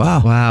got to.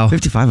 Wow.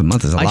 55 a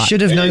month is a lot. I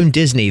should have known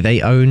Disney.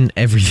 They own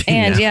everything.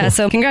 And now.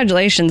 so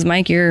congratulations,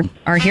 Mike. You're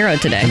our hero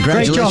today.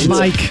 Congratulations. Great job,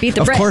 Mike. Beat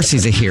the Of Brit. course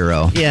he's a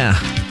hero. Yeah.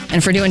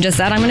 And for doing just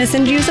that, I'm going to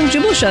send you some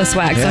Jubal Show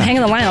swag. So Yeah. hang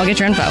on the line. I'll get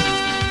your info.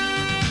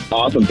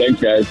 Awesome.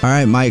 Thanks, guys. All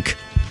right, Mike.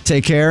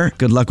 Take care.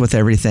 Good luck with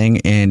everything.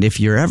 And if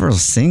you're ever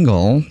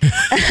single,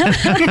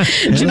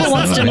 Jubal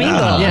wants to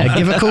mingle. Yeah,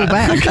 give a call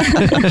back.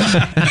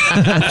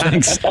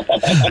 Thanks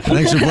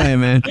for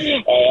playing, man.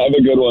 Have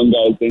a good one,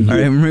 guys. Thank you. All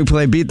right, we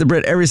play Beat the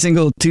Brit every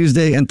single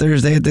Tuesday and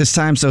Thursday at this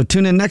time. So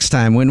tune in next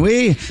time when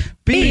we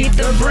Beat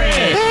the Brit.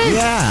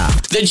 Yeah.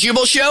 The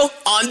Jubal Show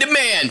on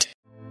demand.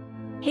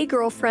 Hey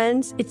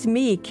girlfriends, it's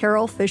me,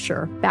 Carol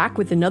Fisher, back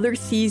with another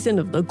season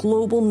of the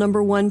global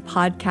 #1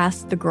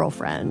 podcast, The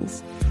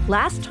Girlfriends.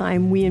 Last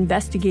time, we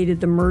investigated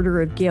the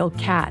murder of Gail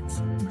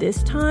Katz.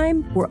 This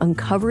time, we're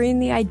uncovering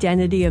the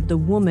identity of the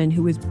woman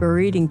who was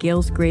buried in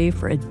Gail's grave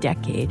for a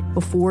decade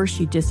before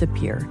she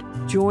disappeared.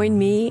 Join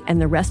me and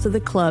the rest of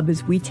the club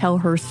as we tell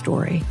her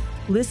story.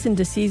 Listen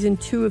to Season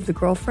 2 of The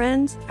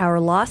Girlfriends, Our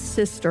Lost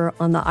Sister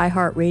on the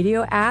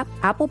iHeartRadio app,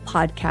 Apple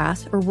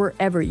Podcasts, or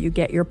wherever you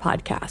get your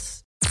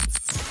podcasts.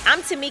 I'm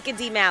Tamika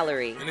D.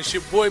 Mallory. And it's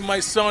your boy, my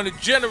son, the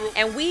General.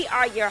 And we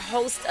are your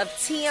hosts of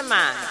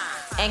TMI.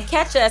 And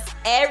catch us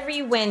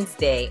every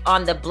Wednesday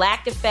on the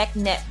Black Effect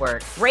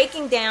Network,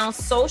 breaking down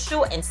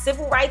social and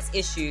civil rights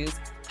issues,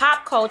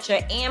 pop culture,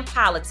 and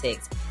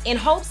politics in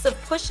hopes of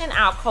pushing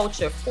our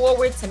culture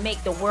forward to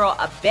make the world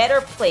a better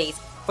place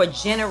for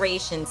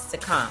generations to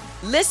come.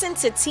 Listen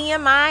to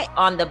TMI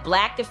on the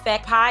Black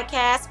Effect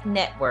Podcast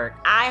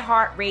Network,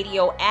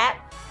 iHeartRadio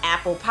app,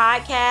 Apple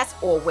Podcasts,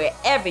 or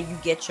wherever you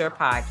get your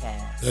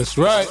podcasts. That's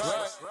right.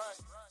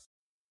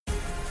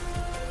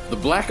 The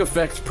Black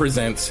Effect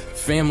presents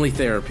Family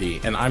Therapy,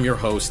 and I'm your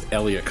host,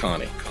 Elliot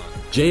Connie.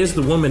 Jay is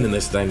the woman in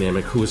this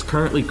dynamic who is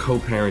currently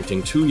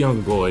co-parenting 2 young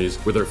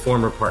boys with her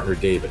former partner,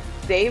 David.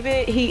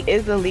 David, he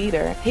is a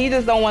leader. He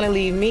just don't want to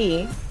leave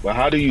me. But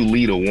how do you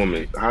lead a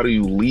woman? How do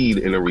you lead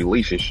in a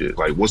relationship?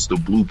 Like, what's the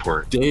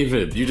blueprint?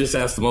 David, you just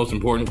asked the most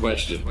important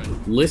question.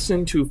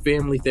 Listen to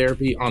Family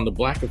Therapy on the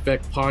Black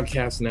Effect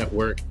Podcast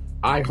Network,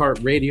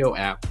 iHeartRadio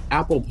app,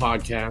 Apple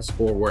Podcasts,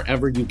 or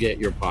wherever you get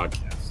your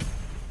podcasts.